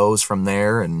where it goes from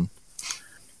there. And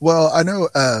well, I know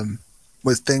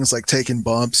with things like taking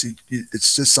bumps,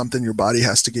 it's just something your body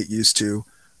has to get used to,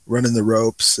 running the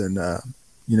ropes and,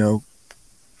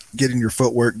 getting your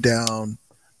footwork down,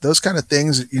 those kind of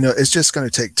things, it's just going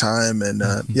to take time. And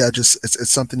it's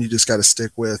something you just got to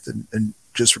stick with and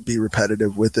just be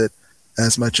repetitive with it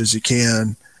as much as you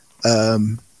can.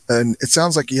 And it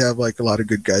sounds like you have like a lot of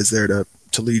good guys there to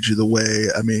lead you the way.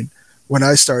 I mean, when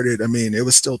I started, it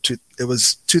was still it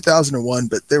was 2001,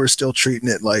 but they were still treating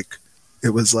it like it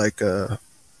was like a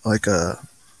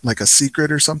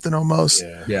secret or something almost.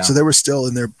 Yeah. So they were still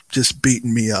in there just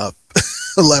beating me up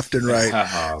left and right.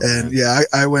 And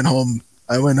I went home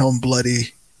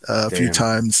bloody a few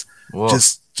times. Whoa.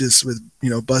 just with,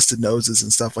 busted noses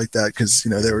and stuff like that. Cause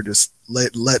they were just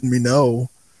letting me know,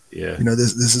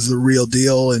 this is the real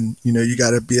deal. And, you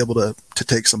got to be able to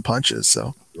take some punches.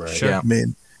 So, right. Sure. I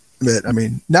mean,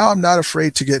 now I'm not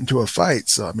afraid to get into a fight.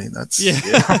 So, that's,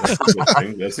 that's a good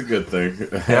thing. That's a good thing.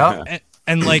 Yeah.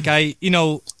 And like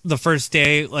the first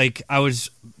day, like I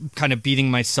was kind of beating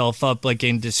myself up, like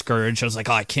getting discouraged. I was like,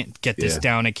 oh, I can't get this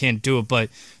down. I can't do it. But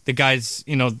the guys,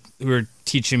 who were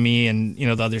teaching me and,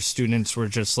 the other students were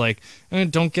just like,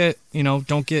 don't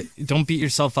beat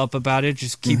yourself up about it.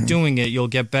 Just keep doing it. You'll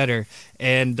get better.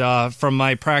 And from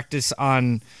my practice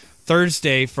on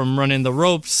Thursday from running the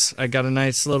ropes, I got a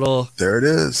nice little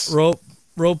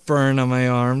rope burn on my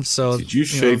arm. So did you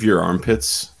shave your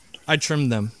armpits? I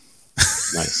trimmed them.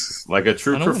 Nice, like a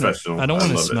true professional. I don't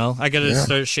want to smell. I gotta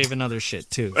start shaving other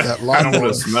shit too. I don't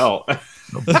want to smell.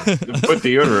 Put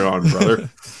deodorant on, brother.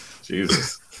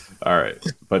 Jesus. All right,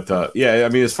 but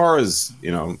as far as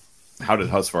how did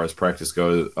Husfar's practice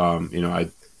go?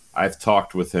 I've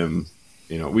talked with him.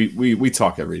 We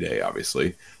talk every day,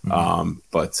 obviously.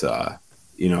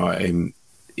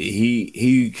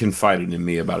 He confided in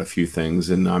me about a few things,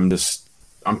 and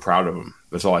I'm proud of him.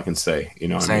 That's all I can say.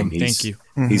 Same. Thank you.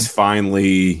 He's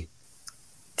finally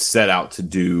set out to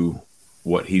do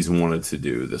what he's wanted to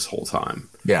do this whole time.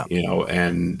 Yeah.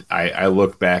 And I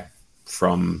look back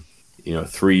from,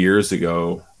 3 years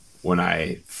ago when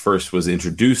I first was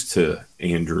introduced to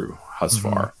Andrew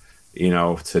Husfar,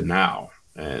 to now.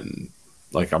 And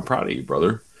like, I'm proud of you,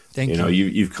 brother. Thank you.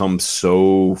 You've come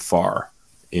so far,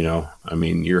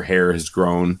 your hair has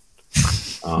grown.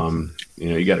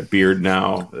 You got a beard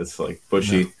now. It's like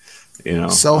bushy,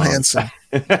 so handsome.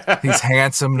 He's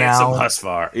handsome now. Handsome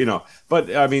Husfar, but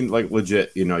like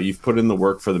legit, you've put in the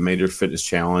work for the Major Fitness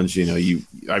Challenge. You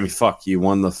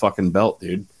won the fucking belt,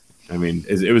 dude.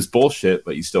 It was bullshit,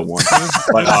 but you still won.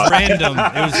 It was random.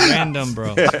 It was random,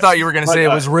 bro. I thought you were going to say it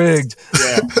was rigged.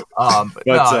 Yeah.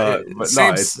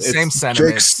 Same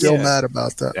sentiment. Jake's still mad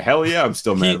about that. Hell yeah, I'm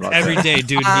still mad about every that. day,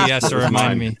 dude. He has to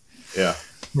remind me. Yeah.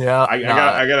 Yeah. I'm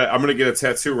going to get a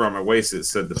tattoo around my waist that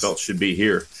said the belt should be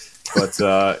here. But,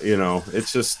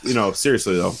 it's just,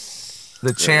 seriously though.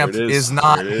 The champ is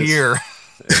not here.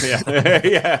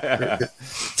 Yeah.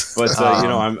 But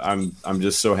I'm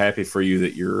just so happy for you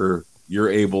that you're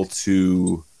able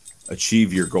to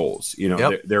achieve your goals.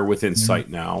 They're within sight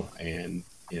now, and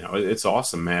it's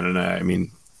awesome, man.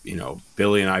 And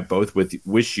Billy and I both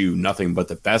wish you nothing but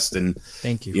the best, and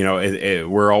thank you.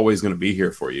 We're always going to be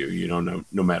here for you.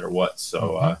 No matter what.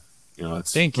 So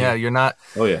thank you. Yeah, you're not.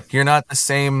 Oh yeah, you're not the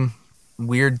same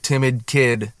weird, timid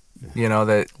kid.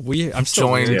 That I'm still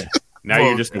joined. Weird. Now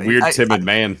you're just a weird, timid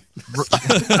man.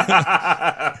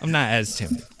 I'm not as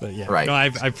timid, but yeah. Right. No, I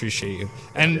appreciate you.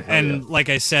 And like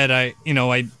I said,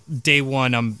 day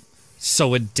one, I'm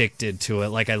so addicted to it.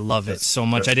 Like I love it so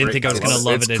much. I didn't think I was going to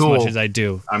love it as much as I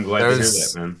do. I'm glad to hear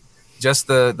that, man. Just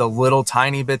the little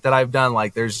tiny bit that I've done,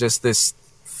 like there's just this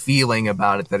feeling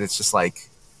about it that it's just like,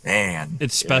 man,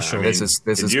 it's special. This is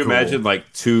Could you imagine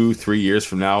like 2-3 years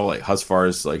from now, like Husfar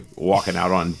is like walking out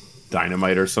on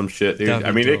Dynamite or some shit, dude?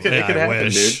 It could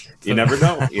happen, dude. You never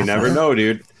know. You never know,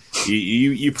 dude.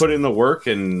 You put in the work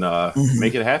and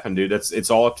make it happen, dude. It's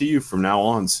all up to you from now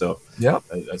on. So yep,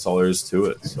 that's all there is to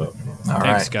it. So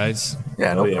thanks, guys.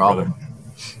 Yeah, no problem. Brother.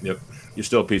 Yep, you're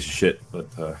still a piece of shit, but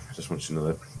just want you to know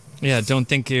that. Yeah, don't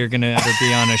think you're gonna ever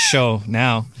be on a show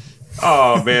now.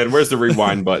 Oh man, where's the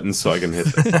rewind button so I can hit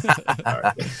it?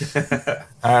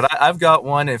 All right, I've got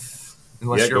one.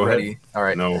 Unless you're ready. Ahead. All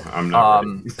right. No, I'm not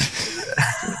ready.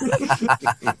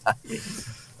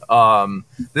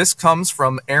 This comes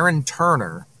from Aaron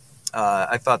Turner.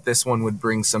 I thought this one would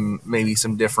bring maybe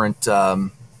some different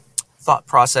thought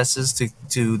processes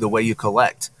to the way you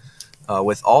collect.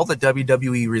 With all the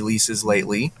WWE releases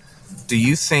lately, do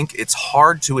you think it's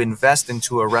hard to invest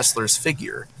into a wrestler's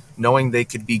figure, knowing they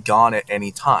could be gone at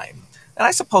any time? And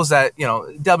I suppose that,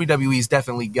 WWE's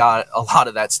definitely got a lot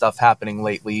of that stuff happening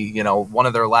lately. One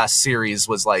of their last series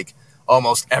was like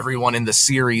almost everyone in the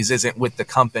series isn't with the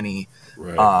company.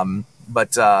 Right.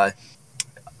 But I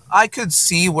could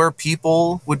see where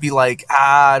people would be like,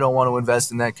 I don't want to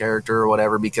invest in that character or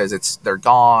whatever because they're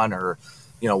gone or,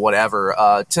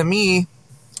 whatever. To me,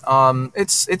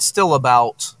 it's still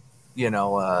about,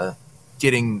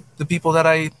 getting the people that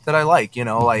I like,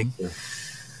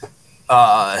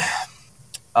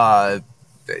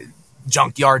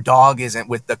 Junkyard Dog isn't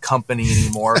with the company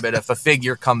anymore, but if a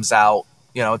figure comes out,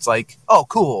 it's like, oh,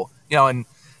 cool. And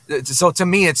so to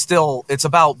me, it's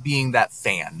about being that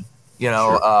fan,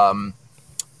 Sure.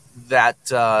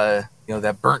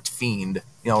 that burnt fiend,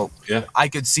 Yeah. I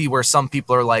could see where some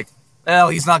people are like, well,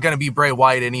 he's not going to be Bray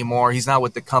Wyatt anymore. He's not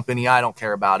with the company. I don't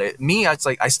care about it. Me, it's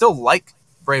like, I still like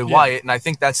Bray Wyatt, and I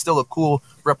think that's still a cool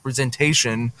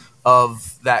representation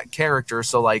of that character.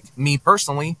 So like me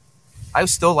personally, I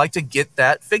still like to get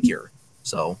that figure.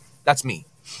 So that's me.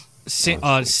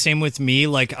 Same with me.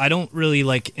 Like, I don't really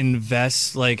like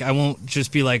invest. Like, I won't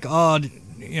just be like, I'm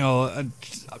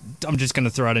just going to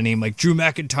throw out a name. Like, Drew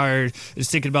McIntyre is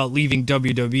thinking about leaving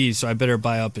WWE, so I better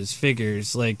buy up his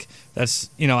figures. Like, that's,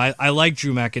 I like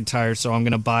Drew McIntyre, so I'm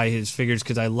going to buy his figures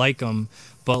because I like him.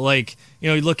 But, like,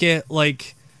 you look at,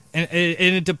 like, and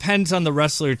it depends on the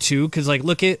wrestler, too, because, like,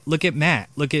 look at Matt.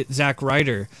 Look at Zack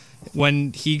Ryder.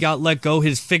 When he got let go,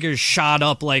 his figures shot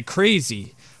up like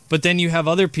crazy. But then you have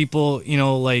other people,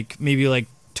 like maybe like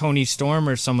Toni Storm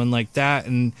or someone like that,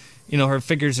 and her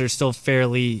figures are still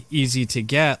fairly easy to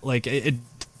get. Like the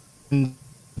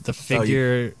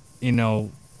figure,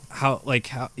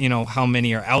 how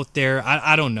many are out there.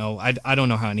 I don't know. I don't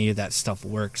know how any of that stuff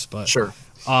works, but sure.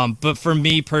 But for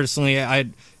me personally,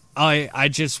 I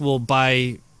just will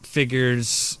buy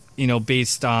figures,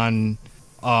 based on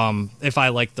if I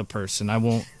like the person. I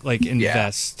won't like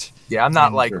invest. Yeah, I'm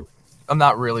not I'm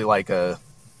not really like a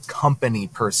company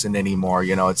person anymore.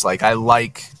 It's like I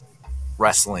like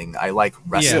wrestling. I like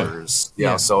wrestlers.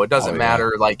 Yeah. So it doesn't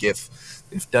matter like if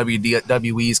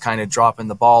WWE's kind of dropping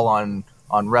the ball on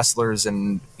wrestlers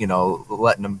and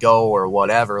letting them go or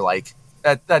whatever. Like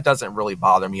that doesn't really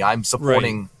bother me. I'm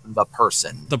supporting the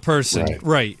person.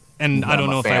 Right. And I don't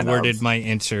know if I worded my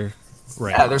answer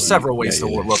right. Yeah, there's several ways to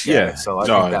look at it. So I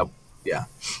think that. Yeah,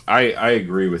 I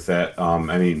agree with that.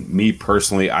 I mean, me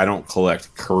personally, I don't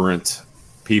collect current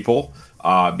people.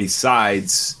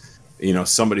 Besides,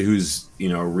 somebody who's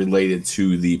related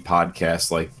to the podcast,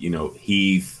 like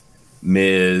Heath,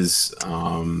 Miz,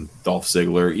 Dolph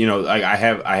Ziggler. I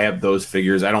have those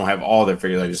figures. I don't have all their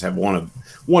figures. I just have one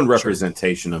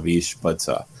representation of each. But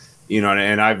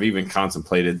and I've even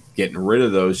contemplated getting rid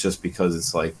of those just because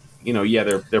it's like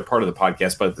they're part of the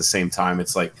podcast, but at the same time,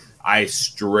 it's like. I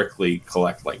strictly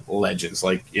collect like legends,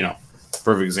 like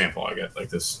perfect example. I got like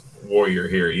this warrior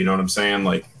here. You know what I'm saying?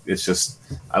 Like it's just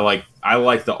I like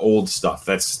the old stuff.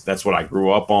 That's what I grew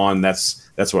up on.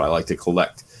 That's what I like to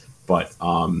collect. But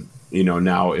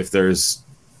now if there's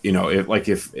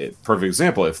if perfect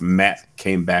example, if Matt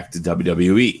came back to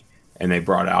WWE and they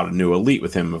brought out a new elite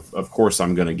with him, of course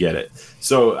I'm going to get it.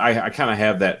 So I kind of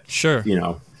have that. Sure.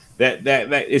 That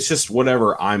it's just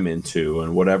whatever I'm into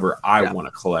and whatever I want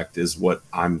to collect is what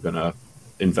I'm gonna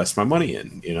invest my money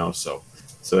in, So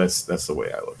that's the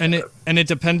way I look at it. And it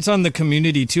depends on the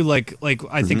community too. Like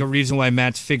I think a reason why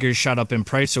Matt's figures shot up in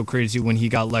price so crazy when he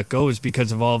got let go is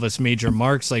because of all of us major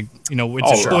marks. Like it's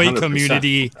a toy 100%.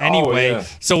 community anyway,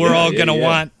 so we're all gonna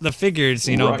want the figures.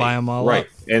 Buy them all up.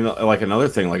 And like another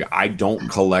thing, like I don't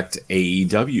collect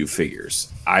AEW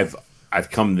figures. I've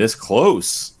come this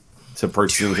close. To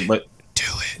purchase, but do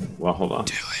it. Well, hold on.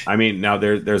 Do it. I mean, now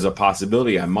there's a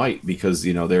possibility I might because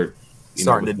they're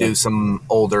starting to do some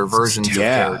older versions of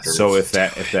characters. So if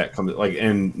that comes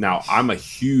and now I'm a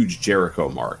huge Jericho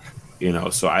mark,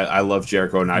 so I love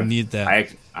Jericho and I need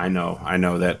that. I know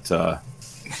that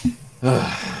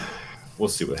we'll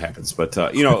see what happens. But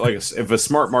like if a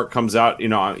Smart Mark comes out,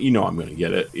 I'm going to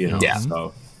get it. Yeah.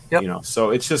 So so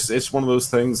it's one of those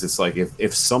things. It's like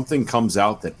if something comes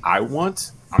out that I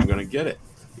want, I'm going to get it.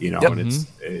 And it's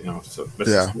so that's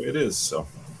just the way it is. So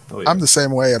I'm the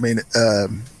same way. I mean,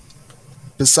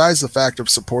 besides the fact of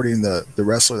supporting the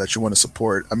wrestler that you want to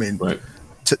support, I mean,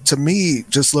 to me,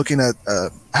 just looking at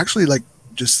actually like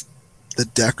just the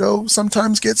deco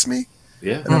sometimes gets me.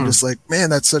 Yeah. And I'm just like, man,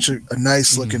 that's such a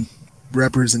nice looking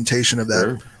representation of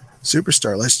that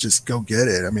superstar. Let's just go get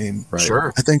it. I mean,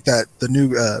 sure. I think that the new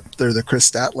the Chris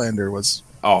Statlander was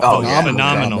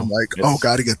phenomenal. I'm like,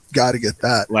 gotta get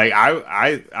that. Like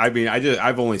I mean,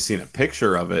 I've only seen a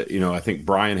picture of it. I think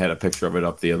Brian had a picture of it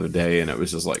up the other day, and it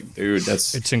was just like, dude,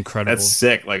 it's incredible. That's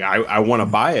sick. Like I want to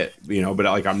buy it, but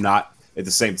like I'm not at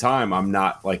the same time. I'm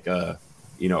not like a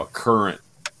current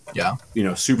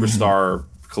superstar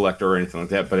collector or anything like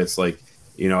that. But it's like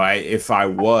if I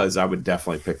was, I would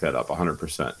definitely pick that up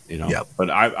 100%. But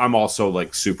I'm also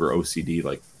like super OCD,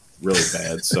 like really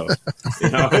bad. So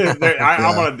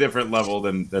I'm on a different level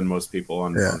than most people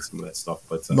on some of that stuff.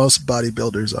 But most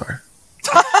bodybuilders are.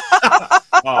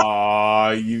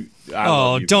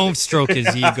 Don't stroke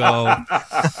his ego.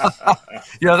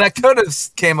 That could have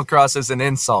came across as an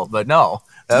insult, but no.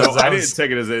 I didn't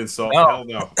take it as an insult. No. Hell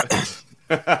no.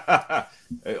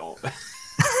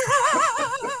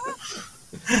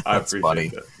 I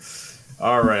appreciate that.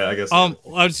 All right, I guess. I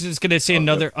was just gonna say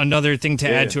another thing to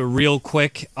add to it real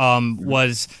quick.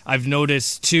 Was I've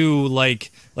noticed too,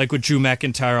 like with Drew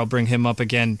McIntyre, I'll bring him up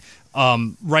again.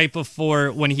 Right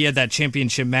before when he had that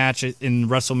championship match in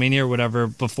WrestleMania or whatever,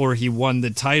 before he won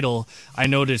the title, I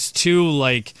noticed too,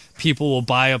 like people will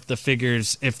buy up the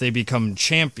figures if they become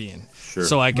champion. Sure.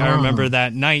 So I remember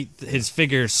that night his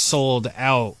figure sold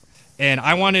out. And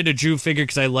I wanted a Drew figure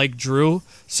because I like Drew,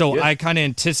 so I kind of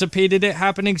anticipated it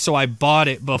happening. So I bought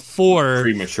it before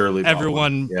prematurely.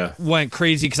 Everyone went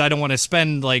crazy because I don't want to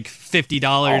spend like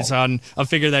 $50 on a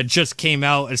figure that just came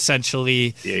out.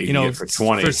 Essentially, for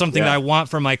 20 for something that I want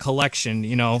for my collection.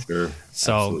 Sure.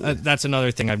 So that's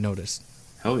another thing I've noticed.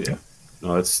 Hell yeah!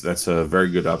 No, that's a very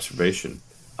good observation.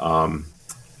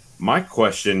 My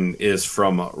question is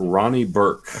from Ronnie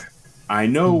Burke. I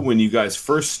know when you guys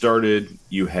first started,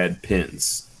 you had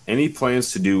pins. Any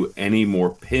plans to do any more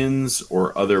pins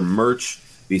or other merch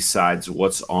besides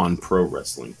what's on Pro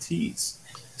Wrestling Tees?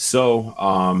 So,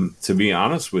 to be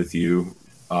honest with you,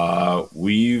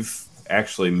 we've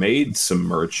actually made some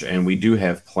merch, and we do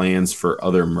have plans for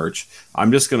other merch.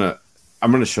 I'm gonna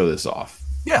show this off.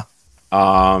 Yeah.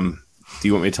 Do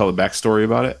you want me to tell the backstory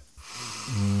about it?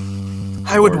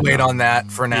 I would wait on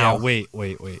that for now. Yeah,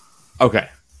 wait. Okay.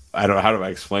 I don't know. How do I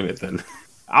explain it then?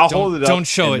 I'll hold it up. Don't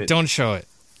show it. Don't show it.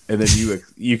 And then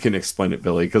you can explain it,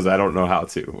 Billy, because I don't know how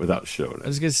to without showing it. I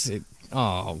was going to say,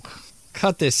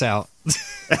 cut this out.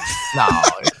 No,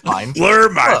 it's fine. Blur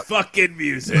my fucking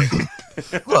music.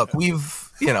 Look,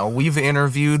 we've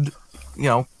interviewed,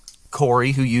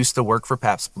 Corey, who used to work for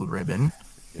Pabst Blue Ribbon.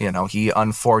 He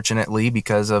unfortunately,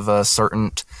 because of a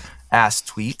certain ass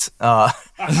tweet,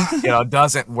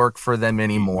 doesn't work for them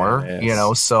anymore.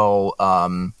 So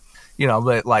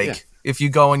but if you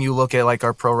go and you look at like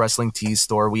our Pro Wrestling Tees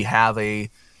store, we have a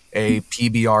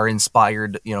PBR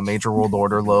inspired Major World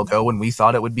Order logo, and we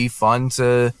thought it would be fun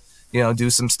to do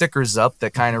some stickers up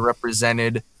that kind of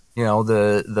represented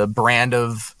the brand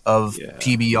of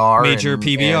PBR, Major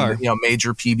PBR, and,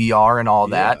 Major PBR and all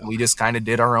that. And we just kind of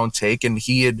did our own take, and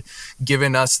he had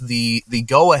given us the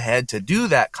go ahead to do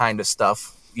that kind of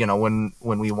stuff, when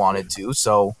we wanted to.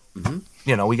 So,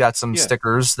 we got some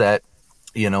stickers that,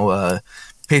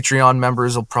 Patreon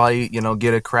members will probably,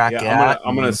 get a crack at.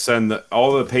 I'm going to send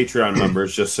all the Patreon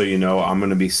members, just so you know, I'm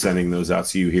going to be sending those out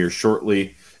to you here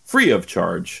shortly, free of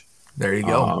charge. There you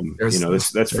go.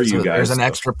 That's for you guys. There's an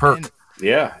extra perk.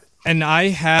 And I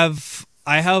have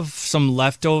some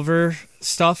leftover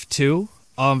stuff too.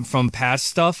 From past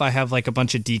stuff. I have like a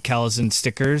bunch of decals and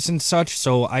stickers and such,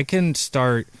 so I can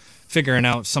start figuring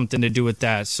out something to do with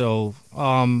that. So,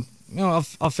 I'll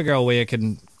figure out a way I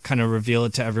can kind of reveal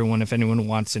it to everyone. If anyone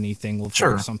wants anything, we'll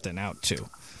figure something out too.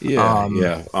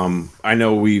 I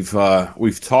know we've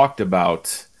talked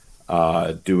about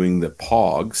doing the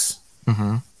Pogs.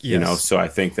 Yes. So I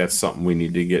think that's something we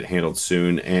need to get handled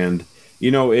soon. And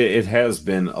it has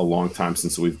been a long time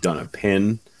since we've done a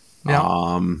pin.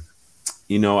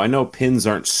 I know pins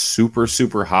aren't super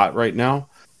super hot right now,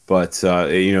 but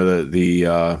they've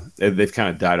kind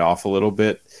of died off a little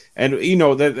bit. And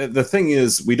the thing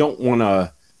is, we don't want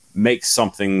to make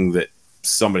something that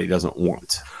somebody doesn't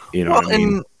want. What I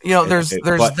mean? And there's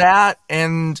that,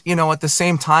 and at the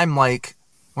same time, like,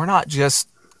 we're not just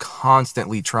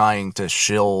constantly trying to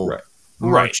shill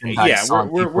merchandise. Yeah,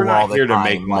 we're not here to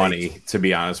make money, to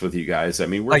be honest with you guys. I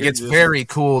mean, we're it's very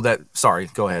cool that. Sorry,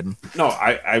 go ahead. No,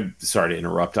 I'm sorry to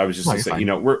interrupt. I was just going to say,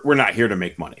 we're not here to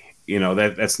make money.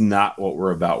 That's not what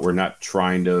we're about. We're not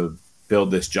trying to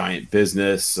build this giant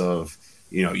business of,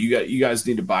 you guys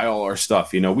need to buy all our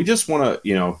stuff. We just want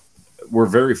to, we're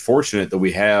very fortunate that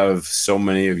we have so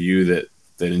many of you that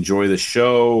enjoy the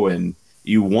show and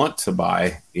you want to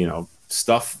buy,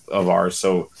 stuff of ours.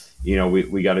 So,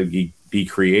 we got to be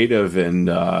creative and,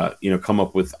 come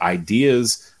up with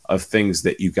ideas of things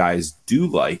that you guys do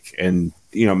like and,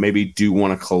 maybe do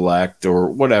want to collect or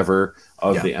whatever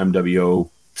of the MWO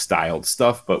styled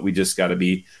stuff. But we just got to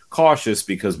be cautious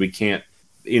because we can't,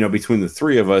 between the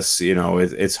three of us,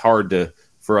 it's hard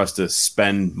for us to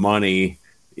spend money,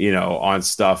 on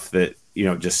stuff that,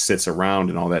 just sits around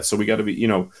and all that. So we got to be,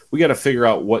 we got to figure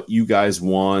out what you guys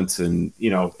want and,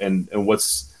 and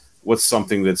what's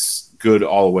something that's good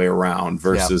all the way around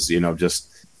versus, just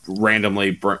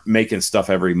randomly making stuff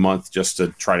every month just to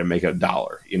try to make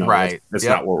 $1, right. That's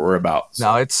not what we're about. So.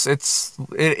 No,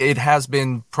 it has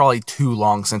been probably too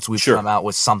long since we've come out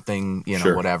with something,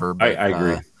 whatever. But, I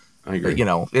agree.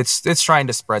 But, it's trying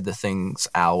to spread the things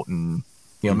out and,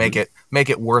 make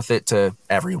it worth it to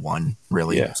everyone,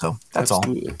 really. Yeah, so that's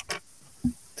absolutely. All.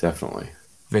 Definitely.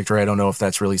 Victor, I don't know if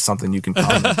that's really something you can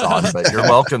comment on, but you're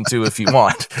welcome to if you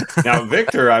want. Now,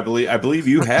 Victor, I believe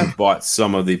you have bought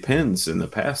some of the pins in the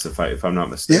past, if I'm not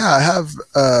mistaken. Yeah, I have.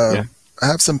 I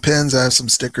have some pins. I have some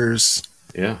stickers.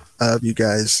 Yeah. Of you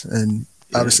guys, and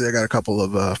obviously I got a couple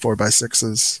of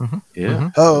 4x6s. Mm-hmm. Yeah. Mm-hmm.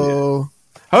 Oh.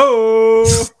 Ho!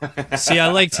 See, I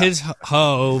liked his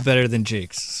ho better than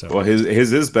Jake's. So. Well,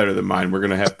 his is better than mine. We're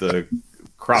gonna have to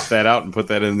crop that out and put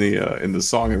that in the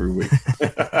song every week.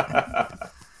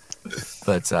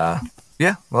 But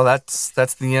well,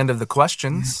 that's the end of the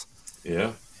questions.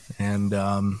 Yeah. And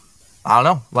I don't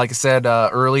know. Like I said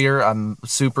earlier, I'm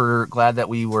super glad that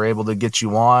we were able to get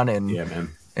you on. And yeah, man.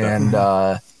 And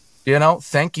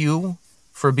thank you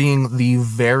for being the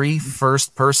very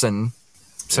first person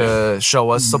to show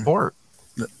us support.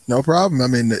 No problem. I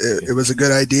mean, it was a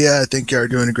good idea. I think you are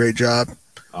doing a great job.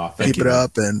 Keep it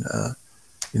up, and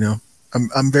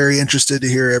I'm very interested to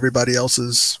hear everybody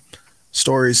else's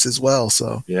stories as well.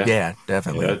 So yeah,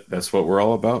 definitely. Yeah, that's what we're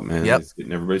all about, man. Yep. It's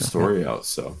getting everybody's story out.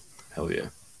 So hell yeah.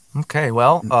 Okay,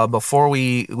 well, before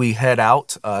we head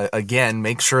out, again,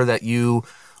 make sure that you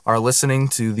are listening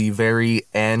to the very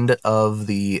end of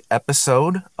the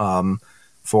episode.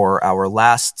 For our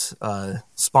last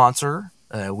sponsor,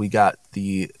 we got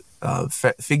the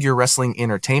Figure Wrestling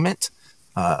Entertainment,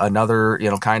 another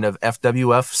kind of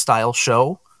FWF style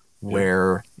show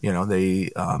where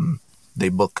they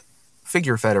book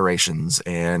figure federations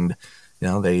and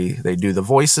they do the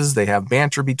voices, they have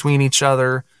banter between each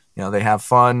other, they have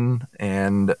fun,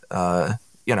 and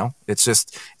it's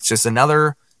just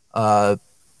another a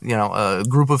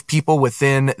group of people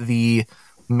within the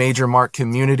Major Mark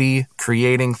community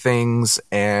creating things,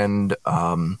 and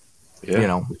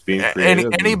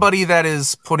anybody that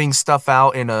is putting stuff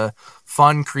out in a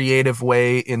fun, creative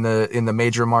way in the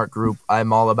Major Mark group,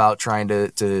 I'm all about trying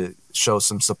to show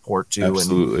some support to.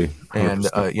 Absolutely. And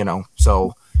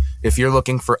so if you're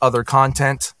looking for other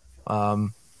content,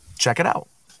 check it out.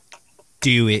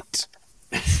 Do it.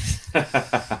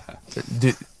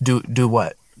 Do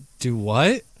what? Do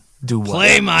what? Do what?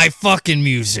 Play my fucking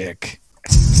music.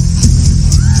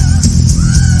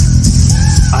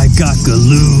 I got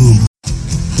Galoob.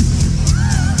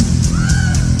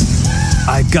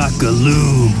 I got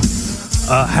Galoob.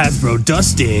 Hasbro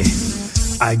Dusty.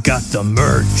 I got the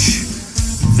merch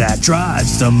that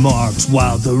drives the marks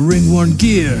while the ringworn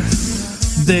gear,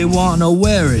 they wanna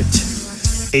wear it.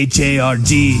 HARD.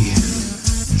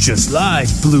 Just like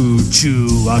Blue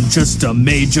Chew, I'm just a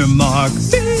Major Mark.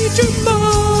 Major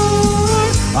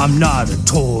Mark. I'm not a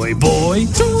toy boy.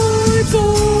 Toy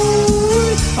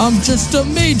boy. I'm just a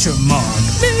Major Mark.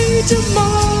 Major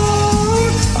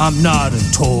Mark. I'm not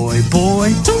a toy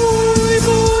boy. Toy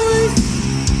boy.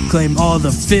 Claim all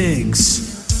the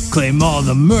figs. Claim all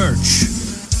the merch.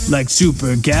 Like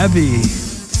Super Gabby.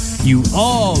 You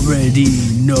already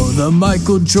know the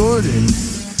Michael Jordan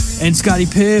and Scottie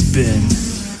Pippen.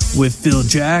 With Phil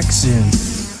Jackson,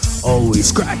 always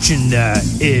scratching that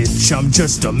itch. I'm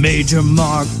just a Major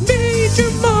Mark. Major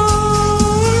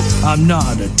Mark. I'm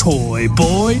not a toy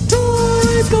boy.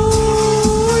 Toy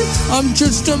boy. I'm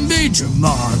just a Major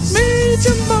Mark.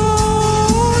 Major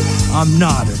Mark. I'm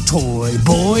not a toy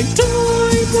boy.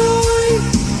 Toy boy.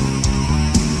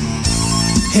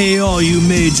 Hey, all you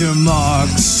Major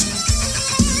Marks.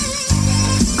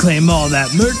 claim all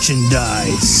that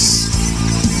merchandise.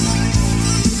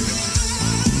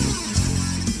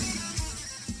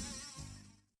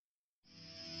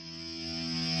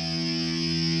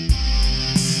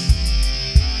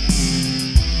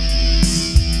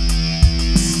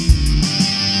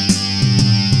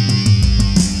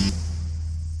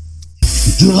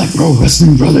 Do you like pro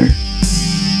wrestling, brother?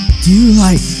 Do you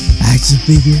like action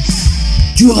figures?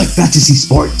 Do you like fantasy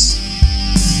sports?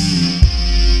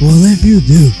 Well, if you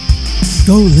do,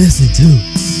 go listen to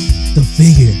the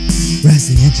Figure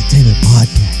Wrestling Entertainment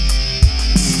Podcast.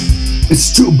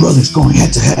 It's two brothers going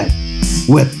head to head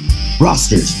with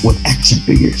rosters with action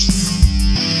figures.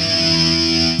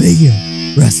 Figure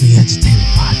Wrestling Entertainment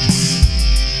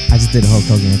Podcast. I just did a Hulk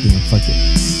Hogan at the end. Fuck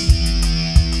it.